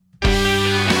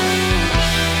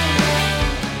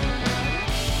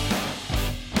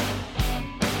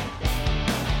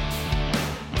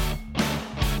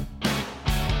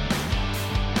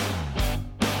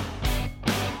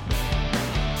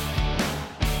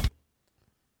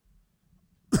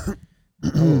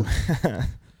Yo.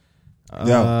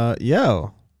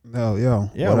 Yo.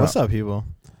 What's up, people?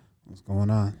 What's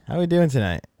going on? How we doing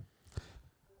tonight?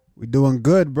 We doing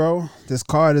good, bro. This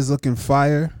card is looking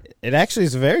fire. It actually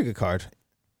is a very good card.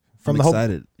 I'm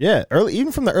excited.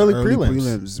 Even from the early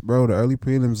prelims. Bro. The early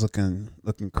prelims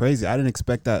looking crazy. I didn't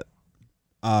expect that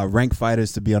ranked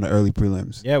fighters to be on the early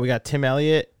prelims. Yeah, we got Tim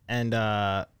Elliott and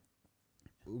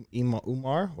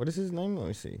Umar. What is his name? Let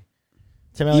me see.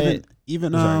 Tim Elliott.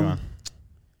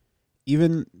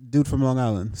 Even dude from Long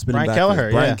Island, Brian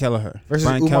Kelleher versus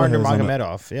Umar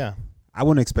Nurmagomedov. Yeah, I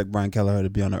wouldn't expect Brian Kelleher to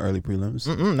be on the early prelims.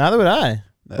 Neither would I.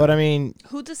 But I mean,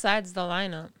 who decides the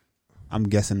lineup? I'm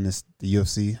guessing the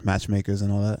UFC matchmakers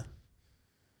and all that.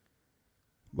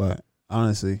 But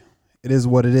honestly, it is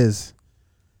what it is.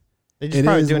 They just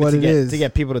probably doing it to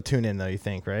get people to tune in, though. You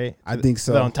think, right? I think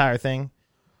so. The entire thing.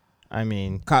 I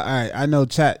mean, all right. I know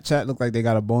chat looked like they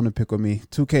got a bone to pick with me.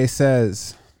 2K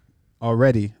says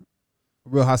already.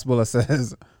 Real Hospital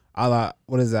says, Allah,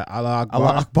 what is that? Allah Akbar.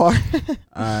 Allah Akbar.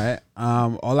 All right.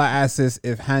 All I ask is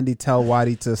if Handy tell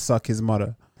Wadi to suck his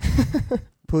mother.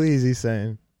 Please, he's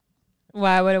saying.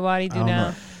 Why? What did Wadi do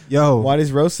now? Yo,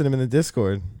 Wadi's roasting him in the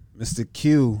Discord. Mr.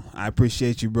 Q, I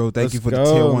appreciate you, bro. Thank you for the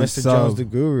tier 1 Mr. sub. Jones the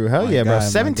Guru. Hell yeah, bro.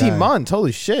 17 months.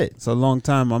 Holy shit. It's a long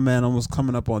time. My man almost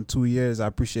coming up on 2 years. I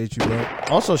appreciate you, bro.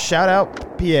 Also, shout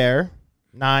out Pierre,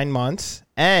 9 months,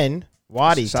 and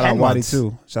Wadi, shout 10 out Wadi months.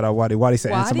 too. Shout out Wadi. Wadi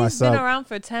said answer my Wadi's sub. been around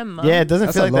for 10 months. Yeah, it doesn't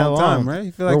That's feel a like that long long. time, right?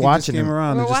 You feel like We're he just watching came him.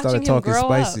 around We're and just started watching him talking grow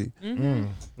spicy. up. Mm-hmm.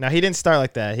 No, he didn't start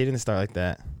like that. He didn't start like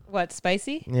that. What,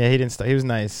 spicy? Yeah, he didn't start. He was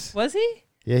nice. Was he?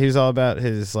 Yeah, he was all about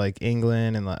his like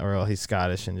England and he's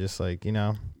Scottish and just like, you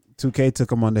know. 2K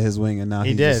took him under his wing and now He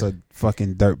he's did. just a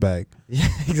fucking dirtbag. Yeah,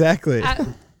 exactly.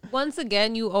 Once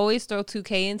again, you always throw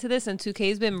 2K into this, and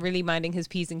 2K's been really minding his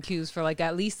P's and Q's for like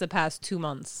at least the past 2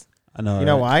 months. I know. You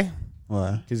know why?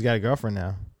 Why? He's got a girlfriend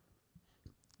now.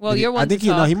 Well, you're one. I think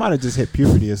he might have just hit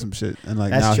puberty or some shit, and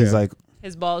like That's now true. he's like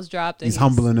his balls dropped. And he's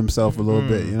humbling himself a little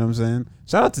bit. You know what I'm saying?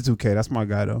 Shout out to 2K. That's my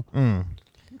guy though.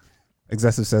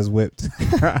 Excessive says whipped. Do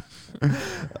you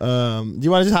want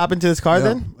to just hop into this card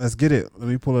then? Let's get it. Let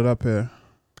me pull it up here.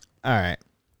 All right.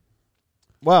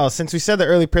 Well, since we said the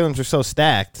early prelims were so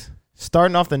stacked,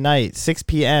 starting off the night, 6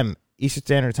 p.m. Eastern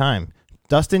Standard Time,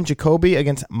 Dustin Jacoby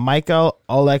against Michael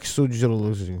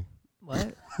Oleksiejczuk.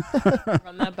 What?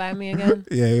 Run that by me again?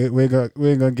 Yeah, we ain't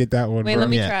gonna get that one. Wait, bro. let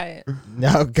me try it.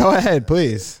 No, go ahead,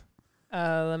 please.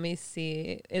 Let me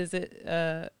see. Is it?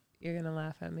 You're gonna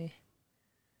laugh at me.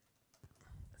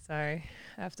 Sorry,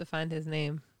 I have to find his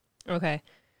name. Okay.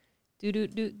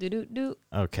 Do.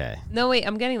 Okay. No, wait.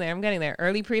 I'm getting there.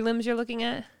 Early prelims you're looking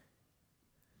at?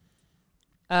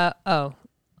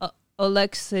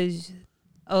 Oleksiejczuk.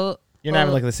 You're not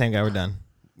even looking at the same guy. We're done.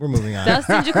 We're moving on.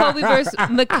 Dustin Jacoby versus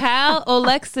Michal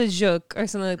Oleksiejczuk or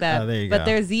something like that. Oh, there you but go.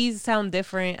 their Z's sound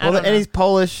different. I Well, don't and know. he's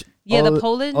Polish. Yeah, the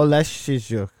Poland.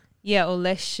 Oleksiejczuk. Yeah,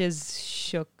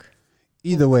 Oleksiejczuk.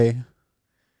 Either way,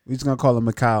 we're just gonna call him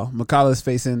Mikal. Mikal is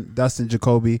facing Dustin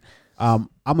Jacoby. I'm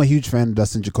a huge fan of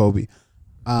Dustin Jacoby.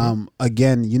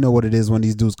 Again, you know what it is when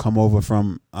these dudes come over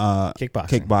from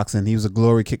kickboxing. He was a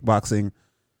Glory kickboxing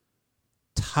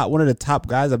one of the top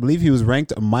guys. I believe he was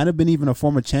ranked. Might have been even a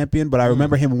former champion, but I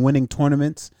remember him winning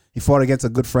tournaments. He fought against a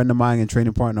good friend of mine and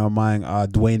training partner of mine,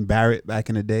 Dwayne Barrett, back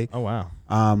in the day. Oh wow!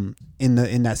 In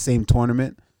that same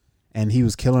tournament, and he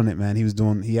was killing it, man.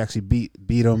 He actually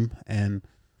beat him, and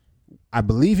I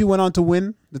believe he went on to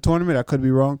win the tournament. I could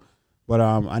be wrong. But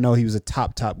I know he was a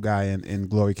top guy in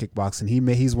Glory Kickboxing.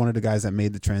 He's one of the guys that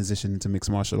made the transition into mixed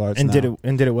martial arts and did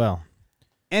it well.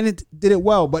 And it did it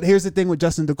well. But here's the thing with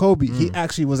Dustin Jacoby. He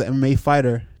actually was an MMA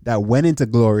fighter that went into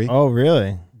Glory. Oh,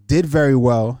 really? Did very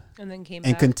well. And then came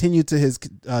and back. continued to his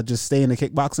just stay in the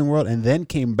kickboxing world, and then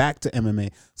came back to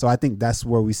MMA. So I think that's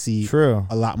where we see a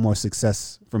lot more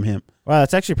success from him. Wow,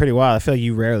 that's actually pretty wild. I feel like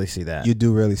you rarely see that. You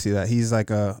do rarely see that. He's like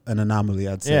an anomaly,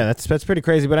 I'd say. Yeah, that's pretty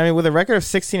crazy. But I mean, with a record of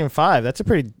 16-5, that's a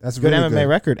pretty good really MMA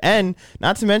record. And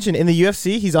not to mention, in the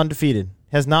UFC, he's undefeated.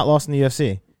 Has not lost in the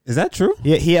UFC. Is that true?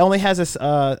 Yeah, he only has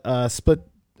a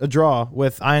draw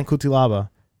with Ian Cutelaba.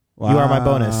 Wow. You are my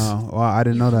bonus. Wow, I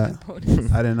didn't know that.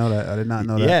 I didn't know that. I did not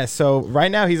know that. Yeah, so right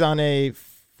now he's on a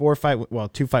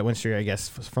 2-fight win streak, I guess,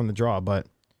 from the draw, but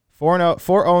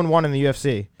 4-0-1 in the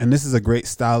UFC. And this is a great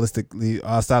stylistic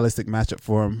matchup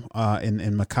for him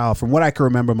in Mikal. From what I can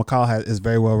remember, Mikal is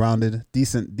very well rounded,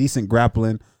 decent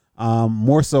grappling,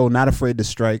 more so not afraid to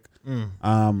strike.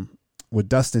 With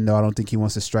Dustin, though, I don't think he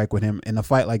wants to strike with him. In a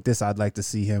fight like this, I'd like to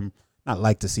see him,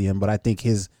 but I think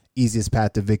his easiest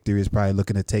path to victory is probably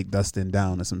looking to take Dustin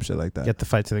down or some shit like that. Get the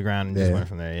fight to the ground and just win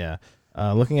from there, yeah.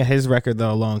 Looking at his record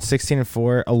though alone,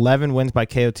 16-4, 11 wins by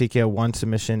KO, TKO, 1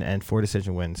 submission, and 4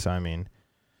 decision wins. So I mean,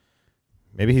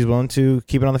 maybe he's willing to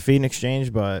keep it on the feet in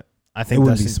exchange, but I think It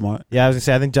wouldn't Dustin, be smart. Yeah, I was gonna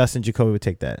say I think Dustin Jacoby would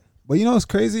take that. But you know what's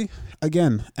crazy?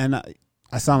 Again, and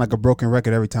I sound like a broken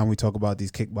record every time we talk about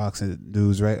these kickboxing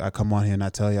dudes, right? I come on here and I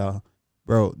tell y'all,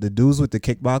 bro, the dudes with the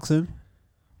kickboxing,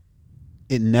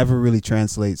 it never really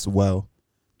translates well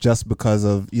just because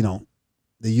of, you know,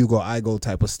 the you go, I go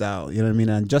type of style. You know what I mean?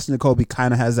 And Justin Jacoby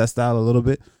kind of has that style a little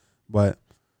bit, but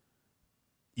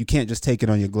you can't just take it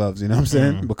on your gloves, you know what I'm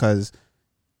saying? Mhm. Because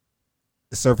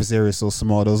the surface area is so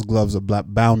small, those gloves are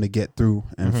bound to get through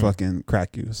and fucking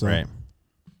crack you. So. Right.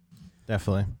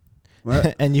 Definitely.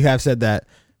 What? And you have said that.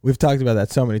 We've talked about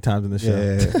that so many times in the show.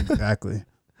 Yeah, exactly.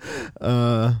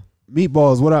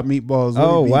 Meatballs, what up, Meatballs?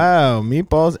 Oh, Willie B. wow.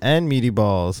 Meatballs and meaty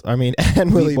balls. I mean,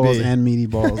 and Willie Meatballs B. and meaty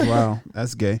balls. Wow,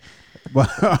 that's gay. But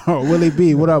Willie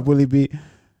B, what up, Willie B?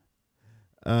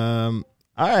 All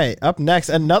right. Up next,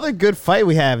 another good fight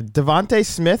we have. Devontae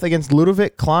Smith against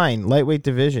Ludovic Klein, lightweight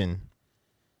division.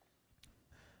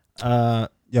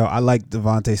 Yo, I like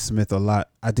Devontae Smith a lot.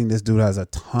 I think this dude has a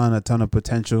ton of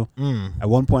potential. At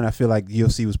one point, I feel like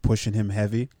UFC was pushing him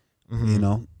heavy, you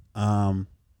know. And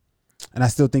I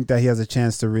still think that he has a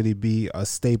chance to really be a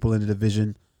staple in the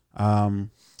division.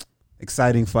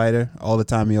 Exciting fighter. All the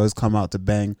time, he always come out to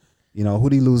bang. You know,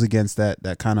 who'd he lose against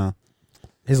that kind of...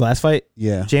 His last fight?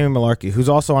 Yeah. Jamie Malarkey, who's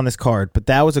also on this card. But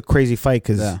that was a crazy fight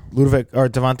because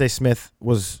Devontae Smith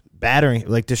was battering,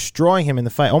 like destroying him in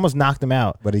the fight, almost knocked him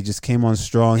out. But he just came on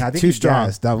strong. I think Too strong.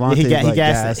 Devontae he gassed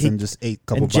gassed and just ate a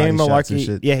couple and body Jamie shots and Malarkey,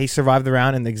 shit. yeah, he survived the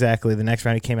round, and exactly the next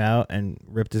round he came out and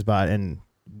ripped his body and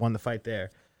won the fight there.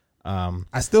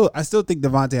 I still think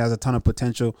Devontae has a ton of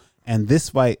potential, and this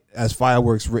fight has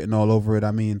fireworks written all over it.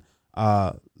 I mean,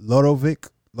 Ludovic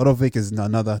is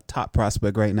another top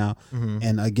prospect right now,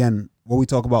 and again, what we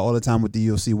talk about all the time with the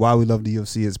UFC, why we love the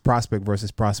UFC is prospect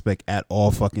versus prospect at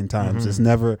all fucking times. It's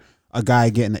never a guy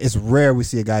getting. It's rare we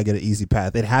see a guy get an easy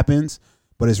path. It happens,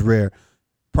 but it's rare.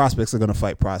 Prospects are gonna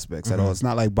fight prospects at all. It's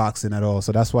not like boxing at all.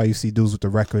 So that's why you see dudes with the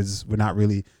records. We're not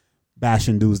really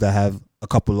bashing dudes that have a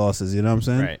couple losses. You know what I'm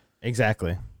saying? Right.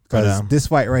 Exactly. Because this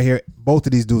fight right here, both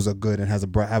of these dudes are good and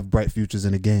have bright futures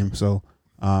in the game. So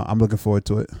I'm looking forward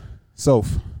to it.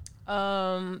 Soph.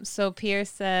 So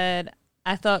Pierce said,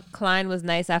 I thought Klein was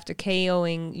nice after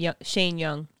KOing Shane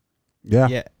Young.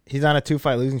 Yeah. He's on a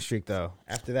 2-fight losing streak though.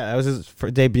 After that was his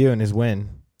debut and his win.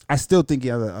 I still think he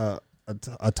has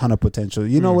a ton of potential.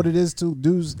 You know what it is too,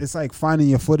 dudes? It's like finding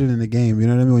your footing in the game. You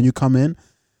know what I mean? When you come in,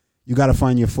 you got to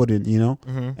find your footing, you know?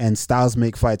 And styles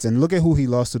make fights. And look at who he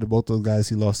lost to, both those guys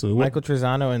he lost to. Michael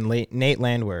Trezano and Nate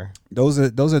Landwehr. Those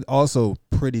are also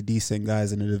pretty decent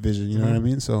guys in the division, you know what I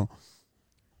mean? So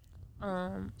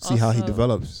see how he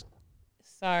develops.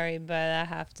 Sorry, but I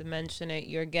have to mention it.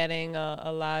 You're getting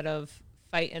a lot of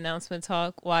fight announcement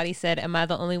talk. Wadi said, am I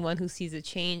the only one who sees a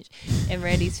change in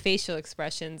Randy's facial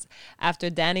expressions after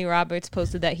Danny Roberts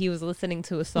posted that he was listening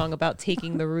to a song about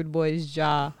taking the Rude Boy's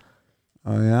jaw?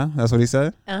 Oh, yeah? That's what he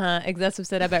said? Excessive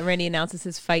said, I bet Randy announces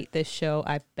his fight this show.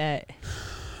 I bet.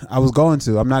 I was going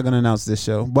to. I'm not going to announce this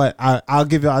show. But I'll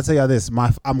tell y'all this.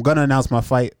 I'm going to announce my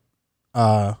fight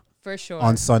for sure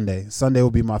on Sunday. Sunday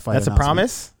will be my fight. That's a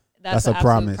promise? That's a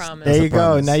promise. There you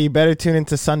go. Now you better tune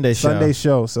into Sunday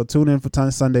show. So tune in for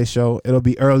Sunday show. It'll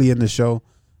be early in the show.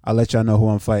 I'll let y'all know who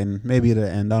I'm fighting. Maybe at the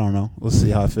end. I don't know. We'll see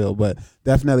how I feel. But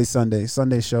definitely Sunday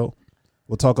show.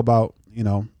 We'll talk about,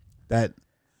 that.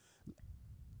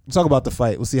 We'll talk about the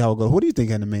fight. We'll see how it goes. Who do you think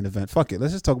in the main event? Fuck it.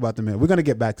 Let's just talk about the main. We're going to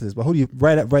get back to this. But who do you,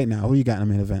 right now, who you got in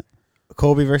the main event?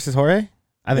 Colby versus Jorge?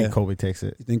 I think Colby takes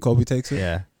it. You think Colby takes it?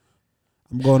 Yeah.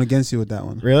 I'm going against you with that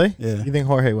one. Really? Yeah. You think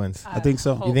Jorge wins? I think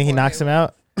so. You think he knocks him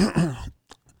out?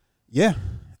 Yeah.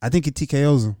 I think he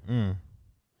TKOs him.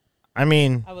 I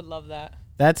mean, I would love that.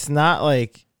 That's not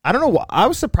like, I don't know. I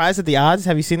was surprised at the odds.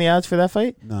 Have you seen the odds for that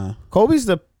fight? Nah. Colby's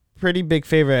the pretty big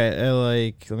favorite at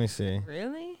let me see.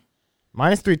 Really?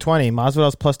 Minus 320.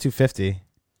 Masvidal's plus 250.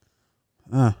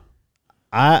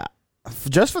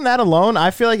 Just from that alone, I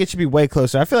feel like it should be way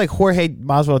closer. I feel like Jorge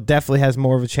Masvidal definitely has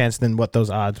more of a chance than what those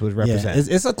odds would represent.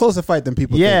 Yeah, it's a closer fight than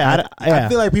people think. I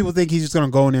feel like people think he's just going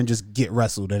to go in there and just get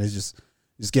wrestled and it's just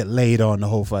get laid on the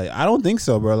whole fight. I don't think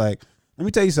so, bro. Like, let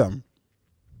me tell you something.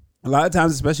 A lot of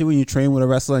times, especially when you train with a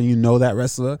wrestler and you know that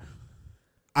wrestler,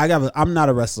 I'm not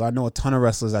a wrestler. I know a ton of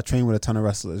wrestlers. I train with a ton of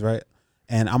wrestlers, right?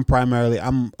 And I'm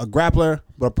a grappler,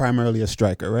 but primarily a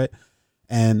striker, right?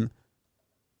 And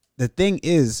the thing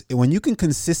is, when you can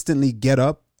consistently get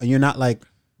up and you're not like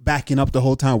backing up the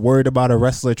whole time, worried about a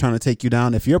wrestler trying to take you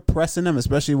down, if you're pressing them,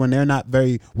 especially when they're not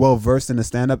very well versed in the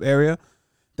stand-up area,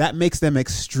 that makes them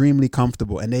extremely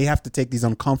comfortable, and they have to take these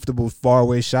uncomfortable far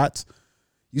away shots.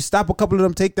 You stop a couple of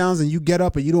them takedowns and you get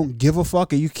up and you don't give a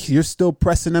fuck and you're still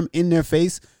pressing them in their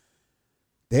face.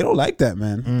 They don't like that,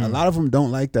 man. A lot of them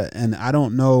don't like that. And I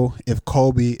don't know if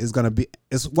Colby is going to be...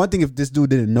 It's one thing if this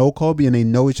dude didn't know Colby and they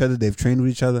know each other, they've trained with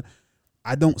each other.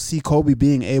 I don't see Colby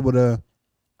being able to...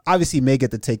 Obviously, he may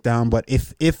get the takedown, but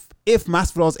if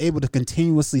Masvidal is able to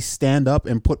continuously stand up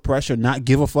and put pressure, not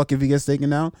give a fuck if he gets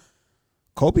taken down,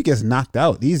 Colby gets knocked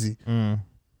out easy.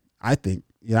 I think.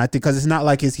 I think because it's not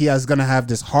like he is going to have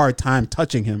this hard time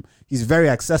touching him. He's very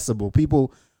accessible.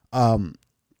 People,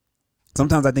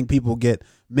 sometimes I think people get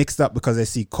mixed up because they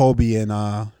see Colby and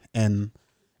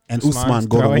Usman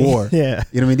go to war. Yeah,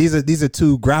 you know what I mean. These are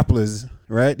two grapplers,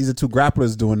 right? These are two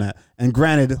grapplers doing that. And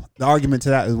granted, the argument to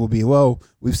that will be, well,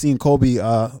 we've seen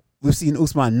we've seen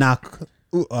Usman knock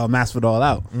Masvidal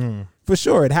out. For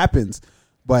sure, it happens.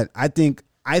 But I think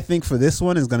for this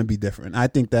one is going to be different. I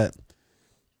think that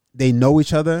they know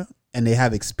each other and they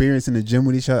have experience in the gym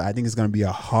with each other. I think it's going to be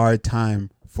a hard time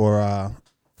for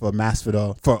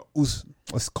Masvidal, for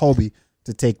Colby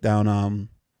to take down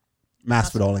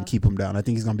Masvidal and keep him down. I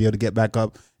think he's going to be able to get back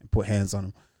up and put hands on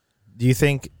him. Do you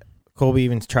think Colby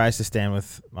even tries to stand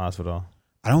with Masvidal?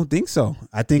 I don't think so.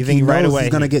 I think, he knows right away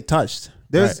he's going to get touched.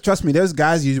 Trust me, there's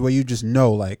guys where you just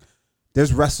know, like,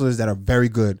 there's wrestlers that are very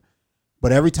good,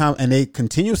 but every time, and they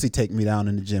continuously take me down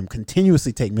in the gym,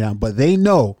 but they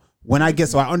know when I get,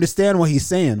 so I understand what he's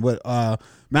saying, what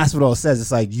Masvidal says.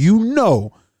 It's like,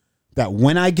 that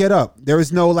when I get up, there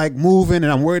is no like moving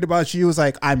and I'm worried about you. It's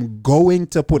like, I'm going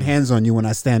to put hands on you when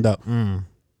I stand up.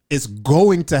 It's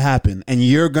going to happen, and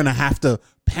you're going to have to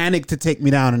panic to take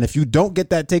me down. And if you don't get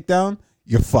that takedown,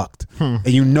 you're fucked. And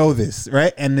you know this,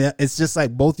 right? And it's just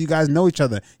like both you guys know each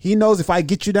other. He knows if I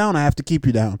get you down, I have to keep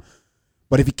you down.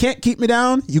 But if he can't keep me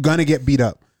down, you're going to get beat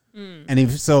up. And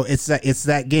it's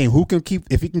that game.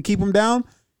 If he can keep him down,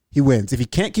 he wins. If he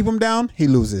can't keep him down, he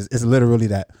loses. It's literally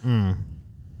that.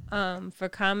 For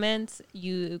comments,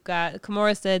 you got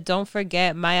Kimura said, don't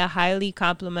forget Maya highly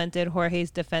complimented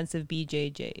Jorge's defensive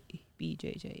BJJ,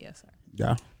 yes sir.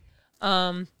 Yeah.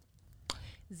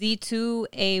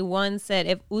 Z2A1 said,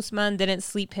 if Usman didn't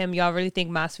sleep him, y'all really think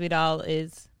Masvidal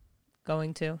is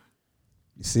going to?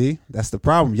 You see, that's the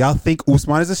problem. Y'all think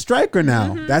Usman is a striker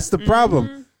now. That's the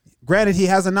problem. Granted, he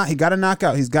got a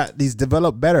knockout. He's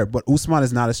developed better, but Usman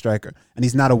is not a striker, and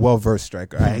he's not a well-versed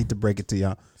striker. I hate to break it to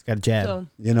y'all. He's got a jab.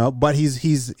 But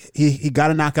he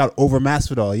got a knockout over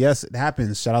Masvidal. Yes, it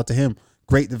happens. Shout out to him.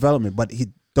 Great development, but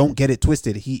don't get it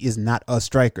twisted. He is not a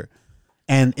striker.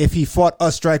 And if he fought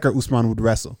a striker, Usman would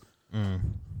wrestle.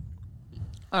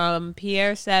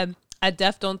 Pierre said, I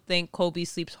don't think Colby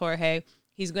sleeps Jorge.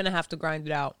 He's going to have to grind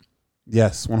it out.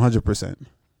 Yes, 100%.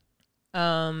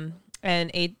 And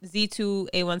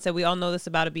Z2A1 said, we all know this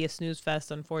about to be a snooze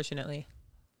fest, unfortunately.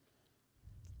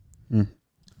 He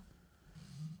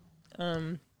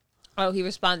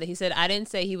responded. He said, I didn't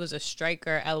say he was a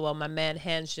striker. LOL, my man,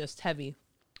 hands just heavy.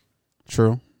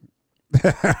 True.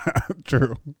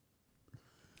 True.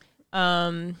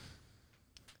 Yeah.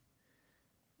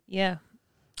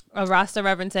 Rasta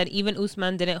Reverend said, even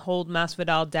Usman didn't hold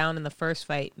Masvidal down in the first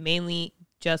fight, mainly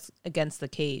just against the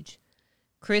cage.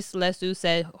 Chris Lesu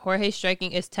said, Jorge's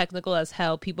striking is technical as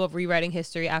hell. People rewriting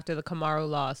history after the Kamaru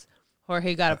loss.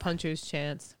 Jorge got a puncher's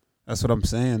chance. That's what I'm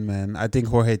saying, man. I think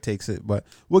Jorge takes it, but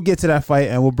we'll get to that fight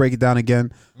and we'll break it down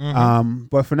again.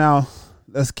 But for now,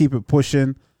 let's keep it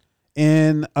pushing.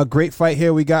 In a great fight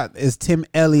here we got is Tim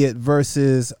Elliott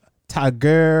versus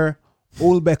Tagir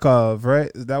Ulbekov,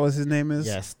 right? Is that what his name is?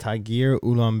 Yes, Tagir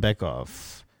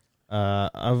Ulbekov.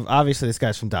 Obviously, this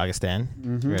guy's from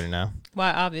Dagestan. You already know.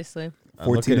 Why, obviously?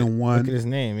 14-1. Look at his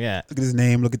name, yeah. Look at his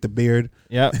name. Look at the beard.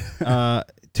 Yep.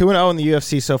 2-0 in the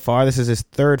UFC so far. This is his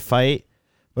third fight.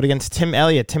 But against Tim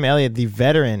Elliott, the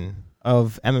veteran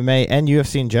of MMA and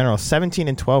UFC in general,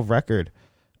 17-12 record.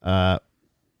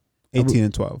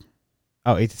 18-12.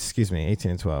 Oh, excuse me,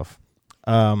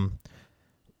 18-12.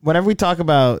 Whenever we talk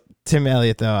about Tim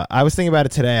Elliott, though, I was thinking about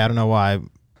it today. I don't know why.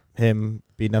 Him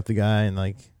beating up the guy and,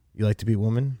 like, you like to beat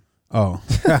women. Oh.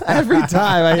 Every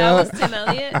time. That was Tim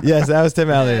Elliott? Yes, that was Tim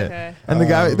Elliott. Okay. And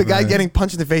the guy getting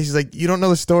punched in the face, he's like, you don't know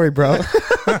the story, bro.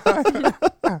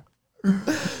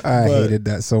 I hated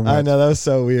that so much. I know, that was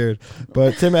so weird.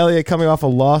 But Tim Elliott coming off a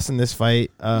loss in this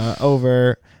fight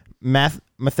over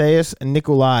Matthias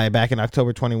Nikolai back in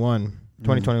October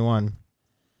 2021.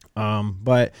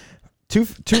 But two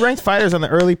ranked fighters on the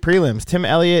early prelims. Tim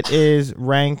Elliott is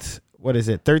ranked,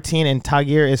 13, and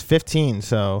Tagir is 15.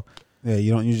 So yeah,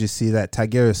 you don't usually see that.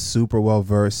 Tagir is super well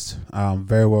versed,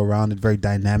 very well rounded, very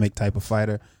dynamic type of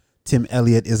fighter. Tim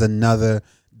Elliott is another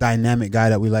dynamic guy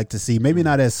that we like to see. Maybe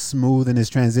not as smooth in his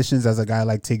transitions as a guy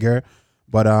like Tigger,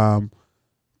 but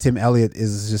Tim Elliott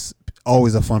is just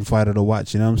always a fun fighter to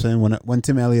watch. You know what I'm saying? When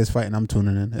Tim Elliott's fighting, I'm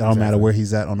tuning in. It don't matter where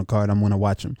he's at on the card. I'm going to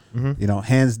watch him. You know,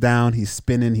 hands down, he's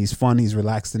spinning. He's fun. He's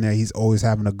relaxed in there. He's always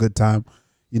having a good time.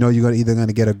 You know, you're either going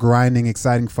to get a grinding,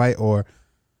 exciting fight or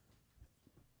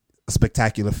a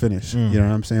spectacular finish. You know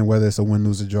what I'm saying? Whether it's a win,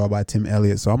 lose, or draw by Tim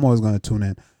Elliott. So I'm always going to tune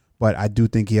in. But I do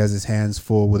think he has his hands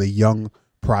full with a young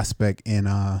prospect in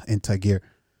Tagir.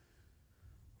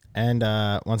 And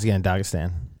once again,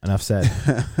 Dagestan. Enough said.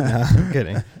 No, I'm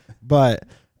kidding. But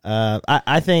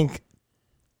I think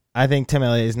Tim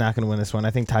Elliott is not going to win this one.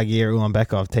 I think Tagir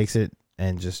Ulanbekov takes it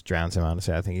and just drowns him,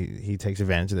 honestly. I think he takes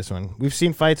advantage of this one. We've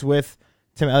seen fights with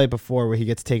Tim Elliott before where he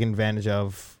gets taken advantage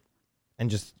of and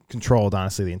just controlled,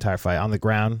 honestly, the entire fight on the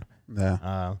ground.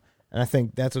 Yeah. And I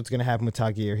think that's what's going to happen with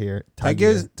Tagir here.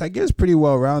 Tagir's pretty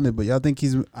well rounded, but y'all think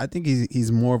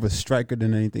he's more of a striker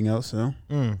than anything else. You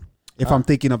know? If I'm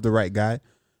thinking of the right guy,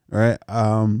 right?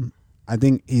 I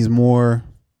think he's more.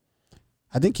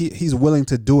 I think he's willing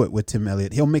to do it with Tim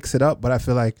Elliott. He'll mix it up, but I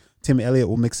feel like Tim Elliott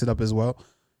will mix it up as well.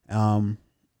 I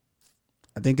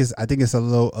think it's a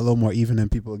little more even than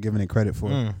people are giving it credit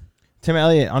for. Tim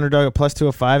Elliott underdog at plus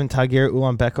 205 and Tagir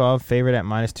Ulanbekov favorite at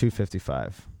minus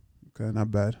 255. Okay, not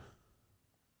bad.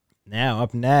 Now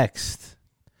up next,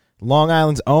 Long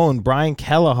Island's own Brian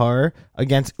Kelleher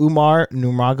against Umar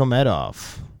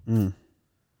Nurmagomedov.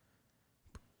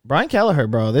 Brian Kelleher,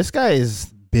 bro, this guy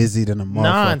is busy than a motherfucker.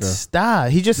 Non-stop.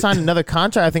 He just signed another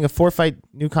contract. I think a 4-fight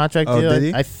new contract deal. Did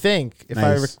he? I think, if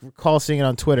Nice. I recall seeing it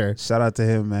on Twitter. Shout out to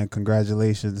him, man.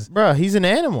 Congratulations. Bro, he's an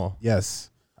animal. Yes.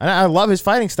 And I love his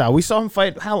fighting style. We saw him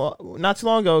fight not too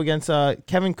long ago against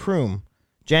Kevin Kroom,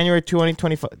 January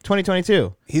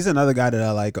 2022. He's another guy that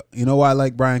I like. You know why I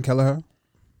like Brian Kelleher?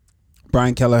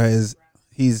 Brian Kelleher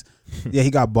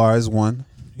he got bars, one.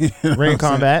 You know what Ring I'm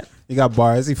combat. saying? He got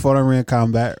bars. He fought on Ring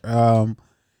Combat.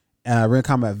 Ring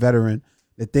Combat veteran.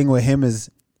 The thing with him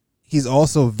is he's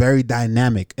also very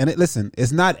dynamic. And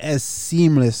it's not as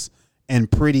seamless and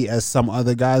pretty as some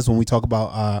other guys when we talk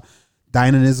about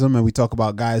dynamism and we talk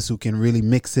about guys who can really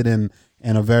mix it in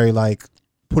a very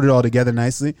put it all together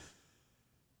nicely.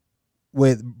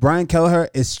 With Brian Kelleher,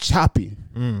 it's choppy.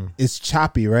 It's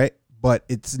choppy, right? But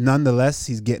it's nonetheless,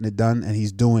 he's getting it done and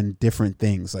he's doing different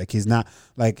things. Like he's not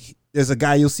there's a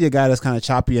guy, you'll see a guy that's kind of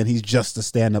choppy and he's just a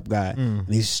stand-up guy. And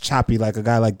he's choppy like a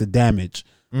guy like The Damage.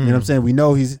 You know what I'm saying? We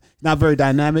know he's not very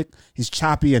dynamic. He's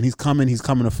choppy and he's coming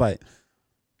to fight.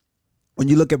 When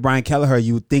you look at Brian Kelleher,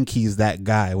 you would think he's that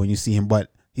guy when you see him,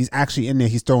 but he's actually in there.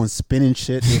 He's throwing spinning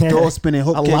shit. He'll throw a spinning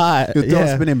hook kick. He'll throw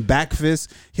a spinning back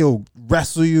fist. He'll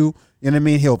wrestle you. You know what I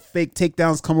mean? He'll fake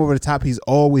takedowns, come over the top. He's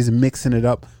always mixing it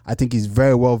up. I think he's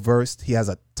very well versed. He has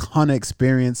a ton of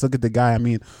experience. Look at the guy. I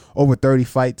mean, over 30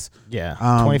 fights. Yeah,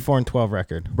 24-12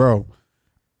 record. Bro,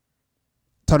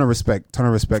 ton of respect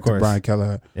to Brian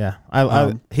Kelleher.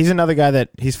 Yeah, he's another guy that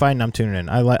he's fighting. I'm tuning in.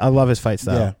 I love his fight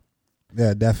style.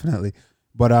 Yeah, definitely.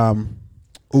 But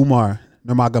Umar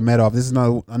Nurmagomedov, this is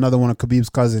another one of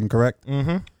Khabib's cousin, correct?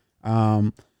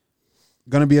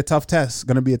 Gonna be a tough test.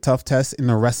 Gonna be a tough test in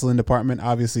the wrestling department.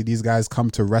 Obviously, these guys come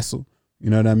to wrestle.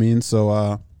 You know what I mean?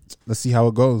 So let's see how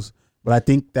it goes. But I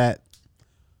think that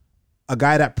a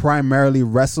guy that primarily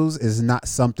wrestles is not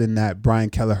something that Brian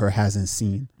Kelleher hasn't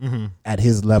seen at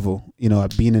his level. You know,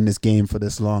 at being in this game for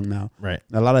this long now. Right.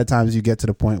 And a lot of times you get to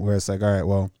the point where it's like, all right,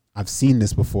 well, I've seen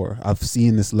this before. I've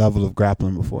seen this level of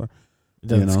grappling before. It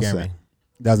doesn't scare me.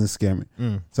 Doesn't scare me.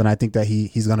 So I think that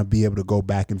he's gonna be able to go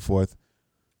back and forth.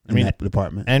 In that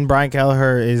department. And Brian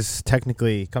Kelleher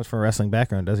comes from a wrestling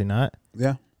background, does he not?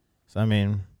 Yeah. So, I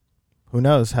mean, who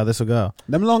knows how this will go.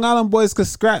 Them Long Island boys could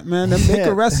scrap, man. They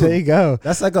could wrestle. There you go.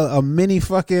 That's like a mini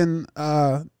fucking,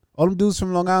 all them dudes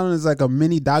from Long Island is like a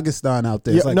mini Dagestan out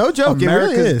there. It's like no joke,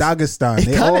 America's it really is. Dagestan.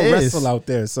 They all wrestle out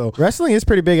there. So wrestling is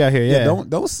pretty big out here, yeah.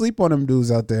 Don't sleep on them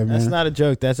dudes out there, man. That's not a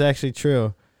joke. That's actually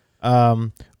true.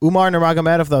 Umar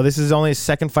Nurmagomedov, though, this is only his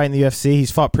second fight in the UFC.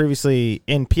 He's fought previously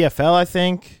in PFL, I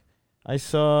think. I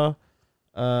saw.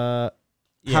 How'd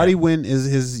he win? Is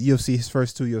his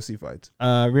first 2 UFC fights?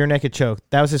 Rear naked choke.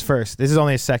 That was his first. This is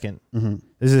only his second.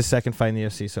 This is his second fight in the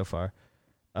UFC so far.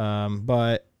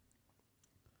 But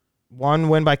 1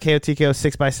 win by KO TKO,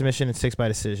 6 by submission, and 6 by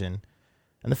decision.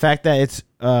 And the fact that it's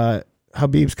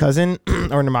Khabib's cousin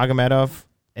or Nurmagomedov,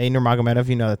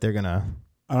 you know that they're gonna.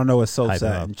 I don't know what Soap's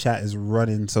at, and chat is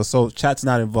running. So chat's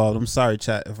not involved. I'm sorry,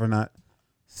 chat, if we're not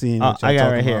seeing. What I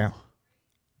got it right here.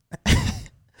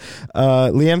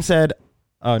 Liam said,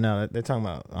 "Oh no, they're talking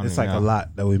about." It's like a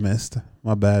lot that we missed.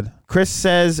 My bad. Chris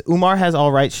says Umar has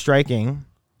all right striking.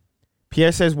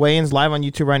 Pierre says weigh-ins live on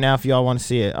YouTube right now if y'all want to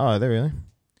see it. Oh, are they really?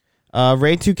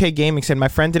 Ray 2K Gaming said, my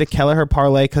friend did a Kelleher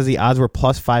parlay because the odds were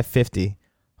plus 550.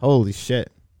 Holy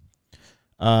shit.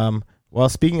 Well,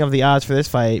 speaking of the odds for this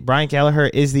fight, Brian Kelleher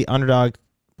is the underdog,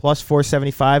 plus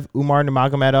 475. Umar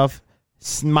Nurmagomedov,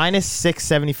 minus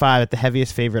 675 at the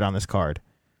heaviest favorite on this card.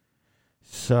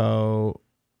 So,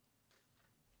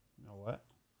 You know what?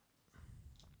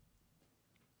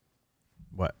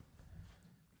 what?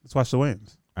 Let's watch the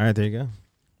weigh-ins. All right, there you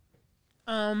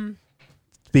go.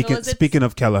 Speaking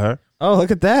of Kelleher. Oh,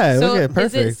 look at that. So Look at it.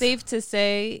 Perfect. is it safe to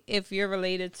say if you're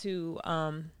related to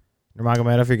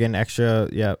Nurmagomedov, you're getting extra,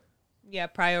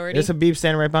 priority? There's a Habib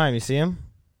standing right behind him. You see him?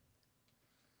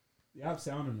 You have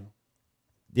sound or no?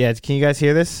 Yeah, can you guys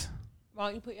hear this? Why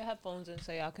don't you put your headphones in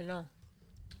so y'all can know?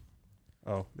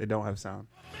 Oh, they don't have sound.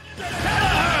 There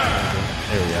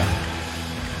we go.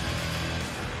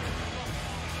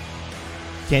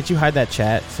 Can't you hide that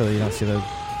chat so you don't see the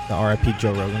RIP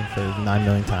Joe Rogan for 9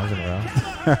 million times in a row?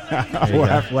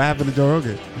 What happened to Joe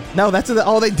Rogan? No, that's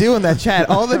all they do in that chat.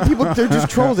 All the people, they're just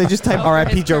trolls. They just type RIP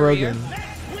his Joe career. Rogan.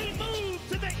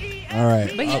 All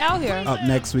right. But he's out here. Up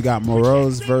next, we got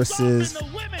Moroz versus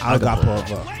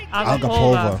Agapova.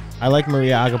 I like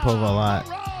Maria Agapova a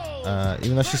lot.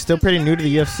 Even though she's still pretty new to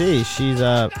the UFC, she's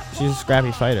a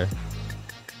scrappy fighter.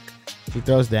 She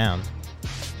throws down.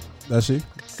 Does she?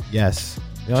 Yes.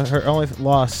 Her only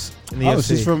loss in the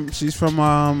UFC. She's from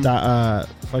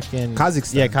fucking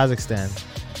Kazakhstan. Yeah, Kazakhstan.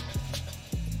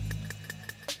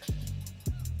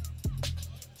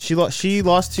 She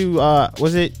lost to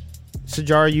was it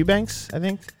Sajara Eubanks? I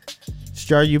think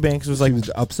Sajara Eubanks was like she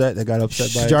was upset. They got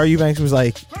upset by Sajara Eubanks was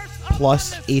like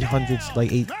plus 800,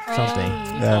 like 8 something,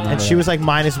 Yeah, and she was like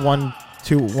minus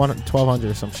 1200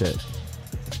 or some shit.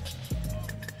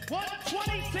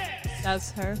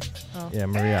 That's her. Oh. Yeah,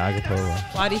 Maria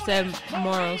Agapova. Wadi said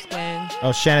Moros gang.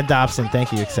 Oh, Shannon Dobson.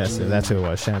 Thank you, excessive. That's who it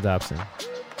was. Shannon Dobson.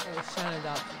 Oh, Shannon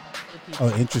Dobson.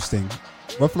 Oh, interesting.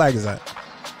 What flag is that?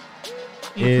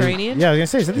 Ukrainian? Yeah, I was gonna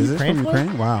say, is that the Is it Ukraine from flag?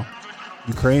 Ukraine? Wow.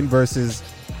 Ukraine versus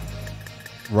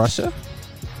Russia?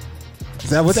 Is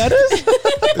that what that is? Is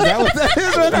that what that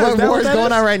is? What war is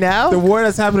going on right now? The war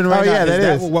that's happening right now. Yeah,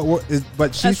 that is. What is,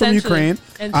 but she's from Essentially. Ukraine.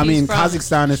 And I she's mean, from-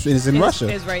 Kazakhstan is in Russia.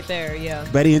 Is right there, yeah.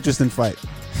 Very interesting fight.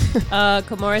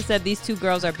 Kamora said these two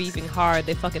girls are beefing hard.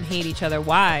 They fucking hate each other.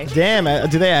 Why? Damn,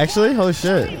 do they actually? Holy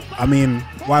shit. I mean,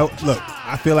 why? Look,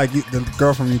 I feel like the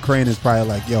girl from Ukraine is probably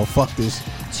like, yo, fuck this.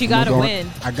 She gotta win.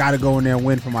 I gotta go in there and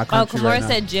win for my Oh, country. Kamora right now.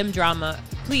 said gym drama.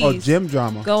 Please. Oh, gym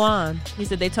drama. Go on. He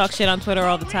said they talk shit on Twitter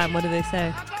all the time. What do they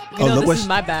say? You Oh, know, look what this is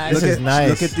my bag. This is nice.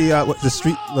 Look at the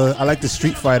street. I like the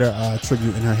Street Fighter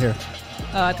tribute in her hair.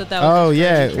 Oh, I thought that was. Oh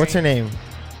yeah, what's her name?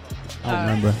 I don't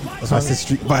remember. That's why I said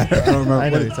Street Fighter. I don't remember. I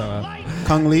know What what you're is- talking about.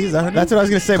 Kung Lee, is that her name? That's what I was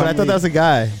gonna say, but I Kung thought that Lee. was a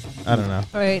guy. I don't know.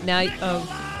 All right, now.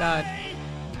 Oh, God.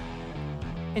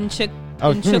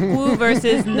 Oh. Nchukwu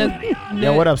versus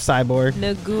Yo, what up, Cyborg?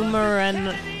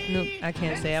 Nagumaran. No, I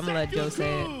can't say. I'm gonna let Joe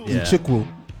say it. Yeah. Nchukwu.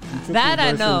 That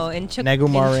I versus- know.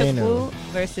 Negumareno. Nchukwu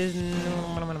versus.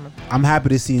 I'm happy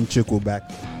to see Nchukwu back.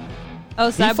 Oh,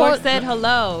 Cyborg fought- said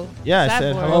hello. Yeah, I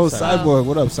said Cyborg. hello. Oh, Cyborg.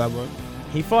 What up, Cyborg?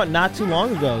 He fought not too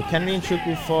long ago. Kennedy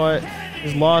Nchukwu fought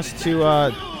his loss to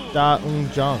Da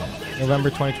Eun Jung, November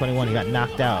 2021. He got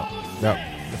knocked out. Yep.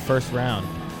 The first round.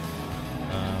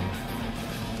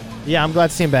 Yeah, I'm glad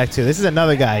to see him back too. This is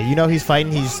another guy. You know he's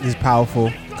fighting. He's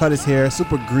Powerful. Cut his hair.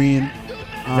 Super green.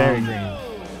 very green.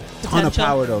 Ton of Potential.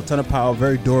 power though. Ton of power.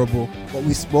 Very durable. But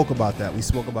we spoke about that. We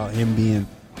spoke about him being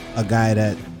a guy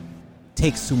that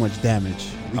takes too much damage.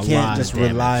 We A lot can't of just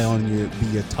damage. rely on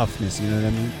your toughness. You know what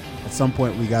I mean? At some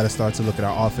point, we got to start to look at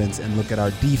our offense and look at our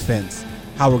defense.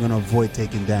 How we're gonna avoid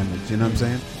taking damage. You know what I'm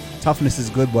saying? Toughness is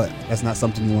good, but that's not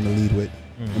something you want to lead with,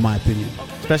 in my opinion.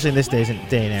 Especially in this day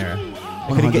and era.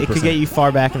 It could get you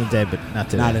far back in the day, but not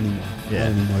today. Not anymore. Yeah.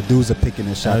 Not anymore. Dudes are picking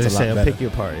their I shots was a just lot saying, it'll better. pick you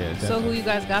apart. Yeah. So definitely. who you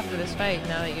guys got for this fight?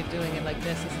 Now that you're doing it like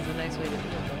this is a nice way to do it.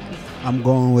 I'm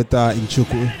going with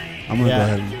Nchukwu. I'm gonna Yeah. go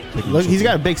ahead and pick Look, he's Nchukwu.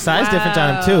 got a big size difference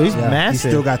on him too. He's Yeah, massive.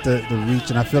 He's still got the reach,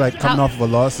 and I feel like coming How- off of a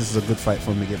loss, this is a good fight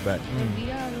for him to get back.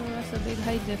 Yeah, that's a big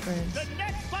height difference.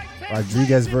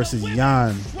 Rodriguez versus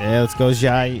Yan. Yeah, let's go,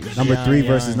 Jai. Number 3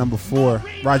 versus number 4.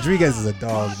 Rodriguez is a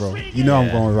dog, bro. You know I'm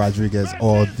Yeah. going with Rodriguez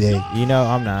all day. You know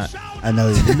I'm not. I know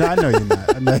you. No, I know you're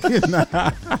not. I know you're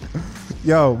not.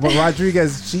 Yo, but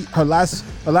Rodriguez, her last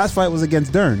fight was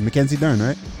against Dern, Mackenzie Dern,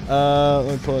 right? Let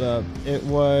me pull it up. It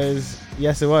was,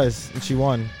 yes, it was, and she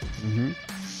won.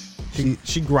 Mm-hmm.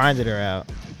 She grinded her out.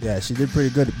 Yeah, she did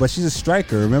pretty good. But she's a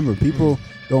striker. Remember, people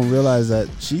don't realize that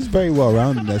she's very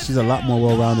well-rounded. That she's a lot more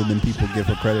well-rounded than people give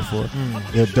her credit for.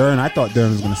 Yeah, Dern, I thought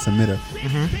Dern was going to submit her.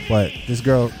 But this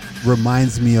girl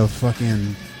reminds me of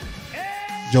fucking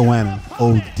Joanna.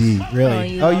 OD.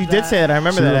 Really? Oh, You did say that. I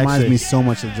remember She that, reminds actually. me so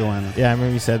much of Joanna. Yeah, I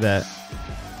remember you said that.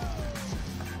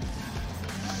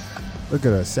 Look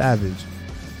at her. Savage.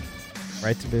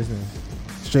 Right to business.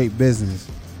 Straight business.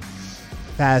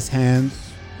 Fast hands.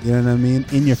 You know what I mean?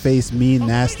 In your face, mean,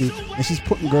 nasty. And she's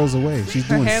putting girls away. She's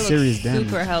Her doing hair serious looks damage.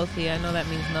 super healthy. I know that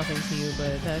means nothing to you,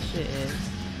 but that shit is.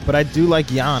 But I do like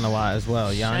Jan a lot as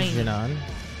well. Jan Shiny. Jinan.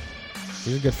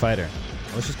 She's a good fighter.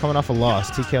 Well, she's coming off a loss.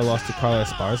 TKO lost to Carla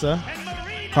Esparza.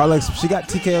 She got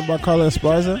TKO by Carla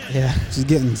Esparza. Yeah. She's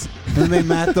getting MMA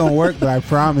math don't work, but I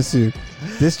promise you,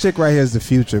 this chick right here is the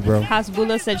future, bro.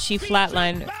 Hasbullah said she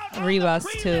flatlined Rivas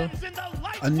too.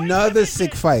 Another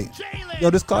sick fight.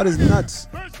 Yo, this card is nuts.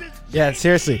 Yeah,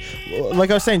 seriously. Like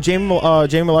I was saying, Jamie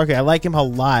Malarkey, I like him a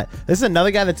lot. This is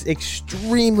another guy that's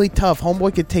extremely tough.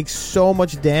 Homeboy could take so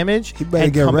much damage He better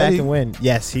and get come ready. back and win.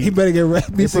 Yes, He better get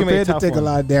ready. Be This is gonna be a prepared to tough take a one.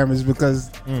 lot of damage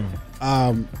because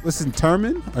what's his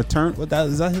Turman or Turn?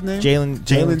 Is that his name?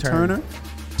 Jalen Turner.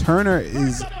 Turner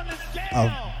is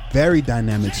a very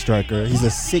dynamic striker. He's a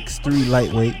 6'3"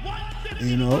 lightweight,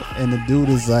 you know, and the dude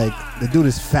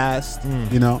is fast,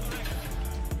 you know,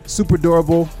 super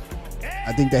durable.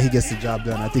 I think that he gets the job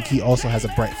done. I think he also has a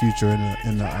bright future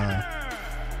in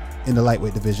the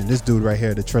lightweight division. This dude right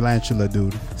here, the Tarantula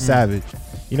dude, savage.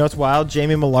 You know what's wild?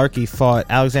 Jamie Malarkey fought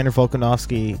Alexander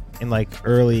Volkanovski in like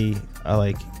early,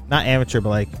 not amateur, but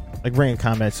like ring of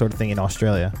combat sort of thing in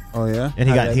Australia. Oh yeah, And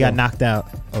he got knocked out.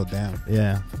 Oh damn.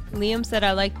 Yeah. Liam said,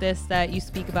 I like this, that you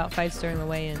speak about fights during the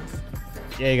weigh-ins.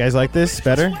 Yeah, you guys like this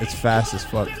better? It's fast as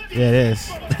fuck. Yeah, it is.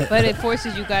 But it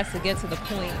forces you guys to get to the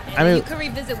point. And I mean, you can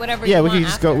revisit whatever Yeah, you we want could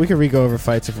just after. go. We could re-go over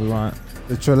fights if we want.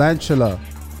 The Tarantula.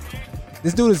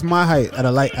 This dude is my height at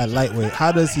lightweight.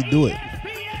 How does he do it?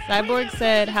 Cyborg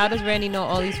said, how does Randy know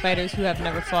all these fighters who have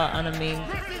never fought on a main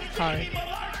card?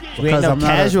 We ain't no I'm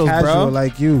casuals, not a casual bro.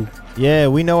 like you. Yeah,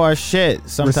 we know our shit.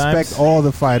 Sometimes. Respect all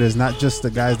the fighters, not just the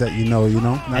guys that you know.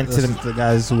 Not And to just the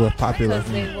guys who are popular.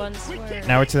 Because they once were.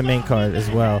 Now we're to the main card as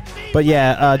well. But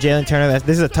yeah, Jalen Turner.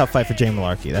 This is a tough fight for Jamie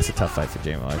Malarkey. That's a tough fight for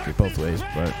Jamie Malarkey, both ways.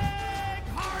 But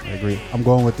I agree. I'm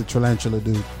going with the Tarantula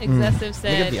dude. Excessive Look at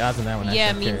said, the odds on that one. yeah, it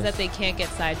actually. means that they can't get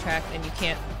sidetracked and you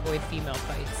can't avoid female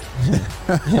fights.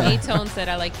 A-Tone said,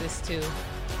 I like this too.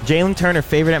 Jalen Turner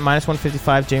favored at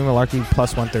 -155. Jamie Malarkey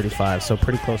plus 135. So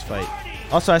pretty close fight.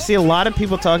 Also, I see a lot of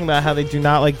people talking about how they do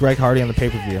not like Greg Hardy on the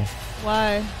pay-per-view.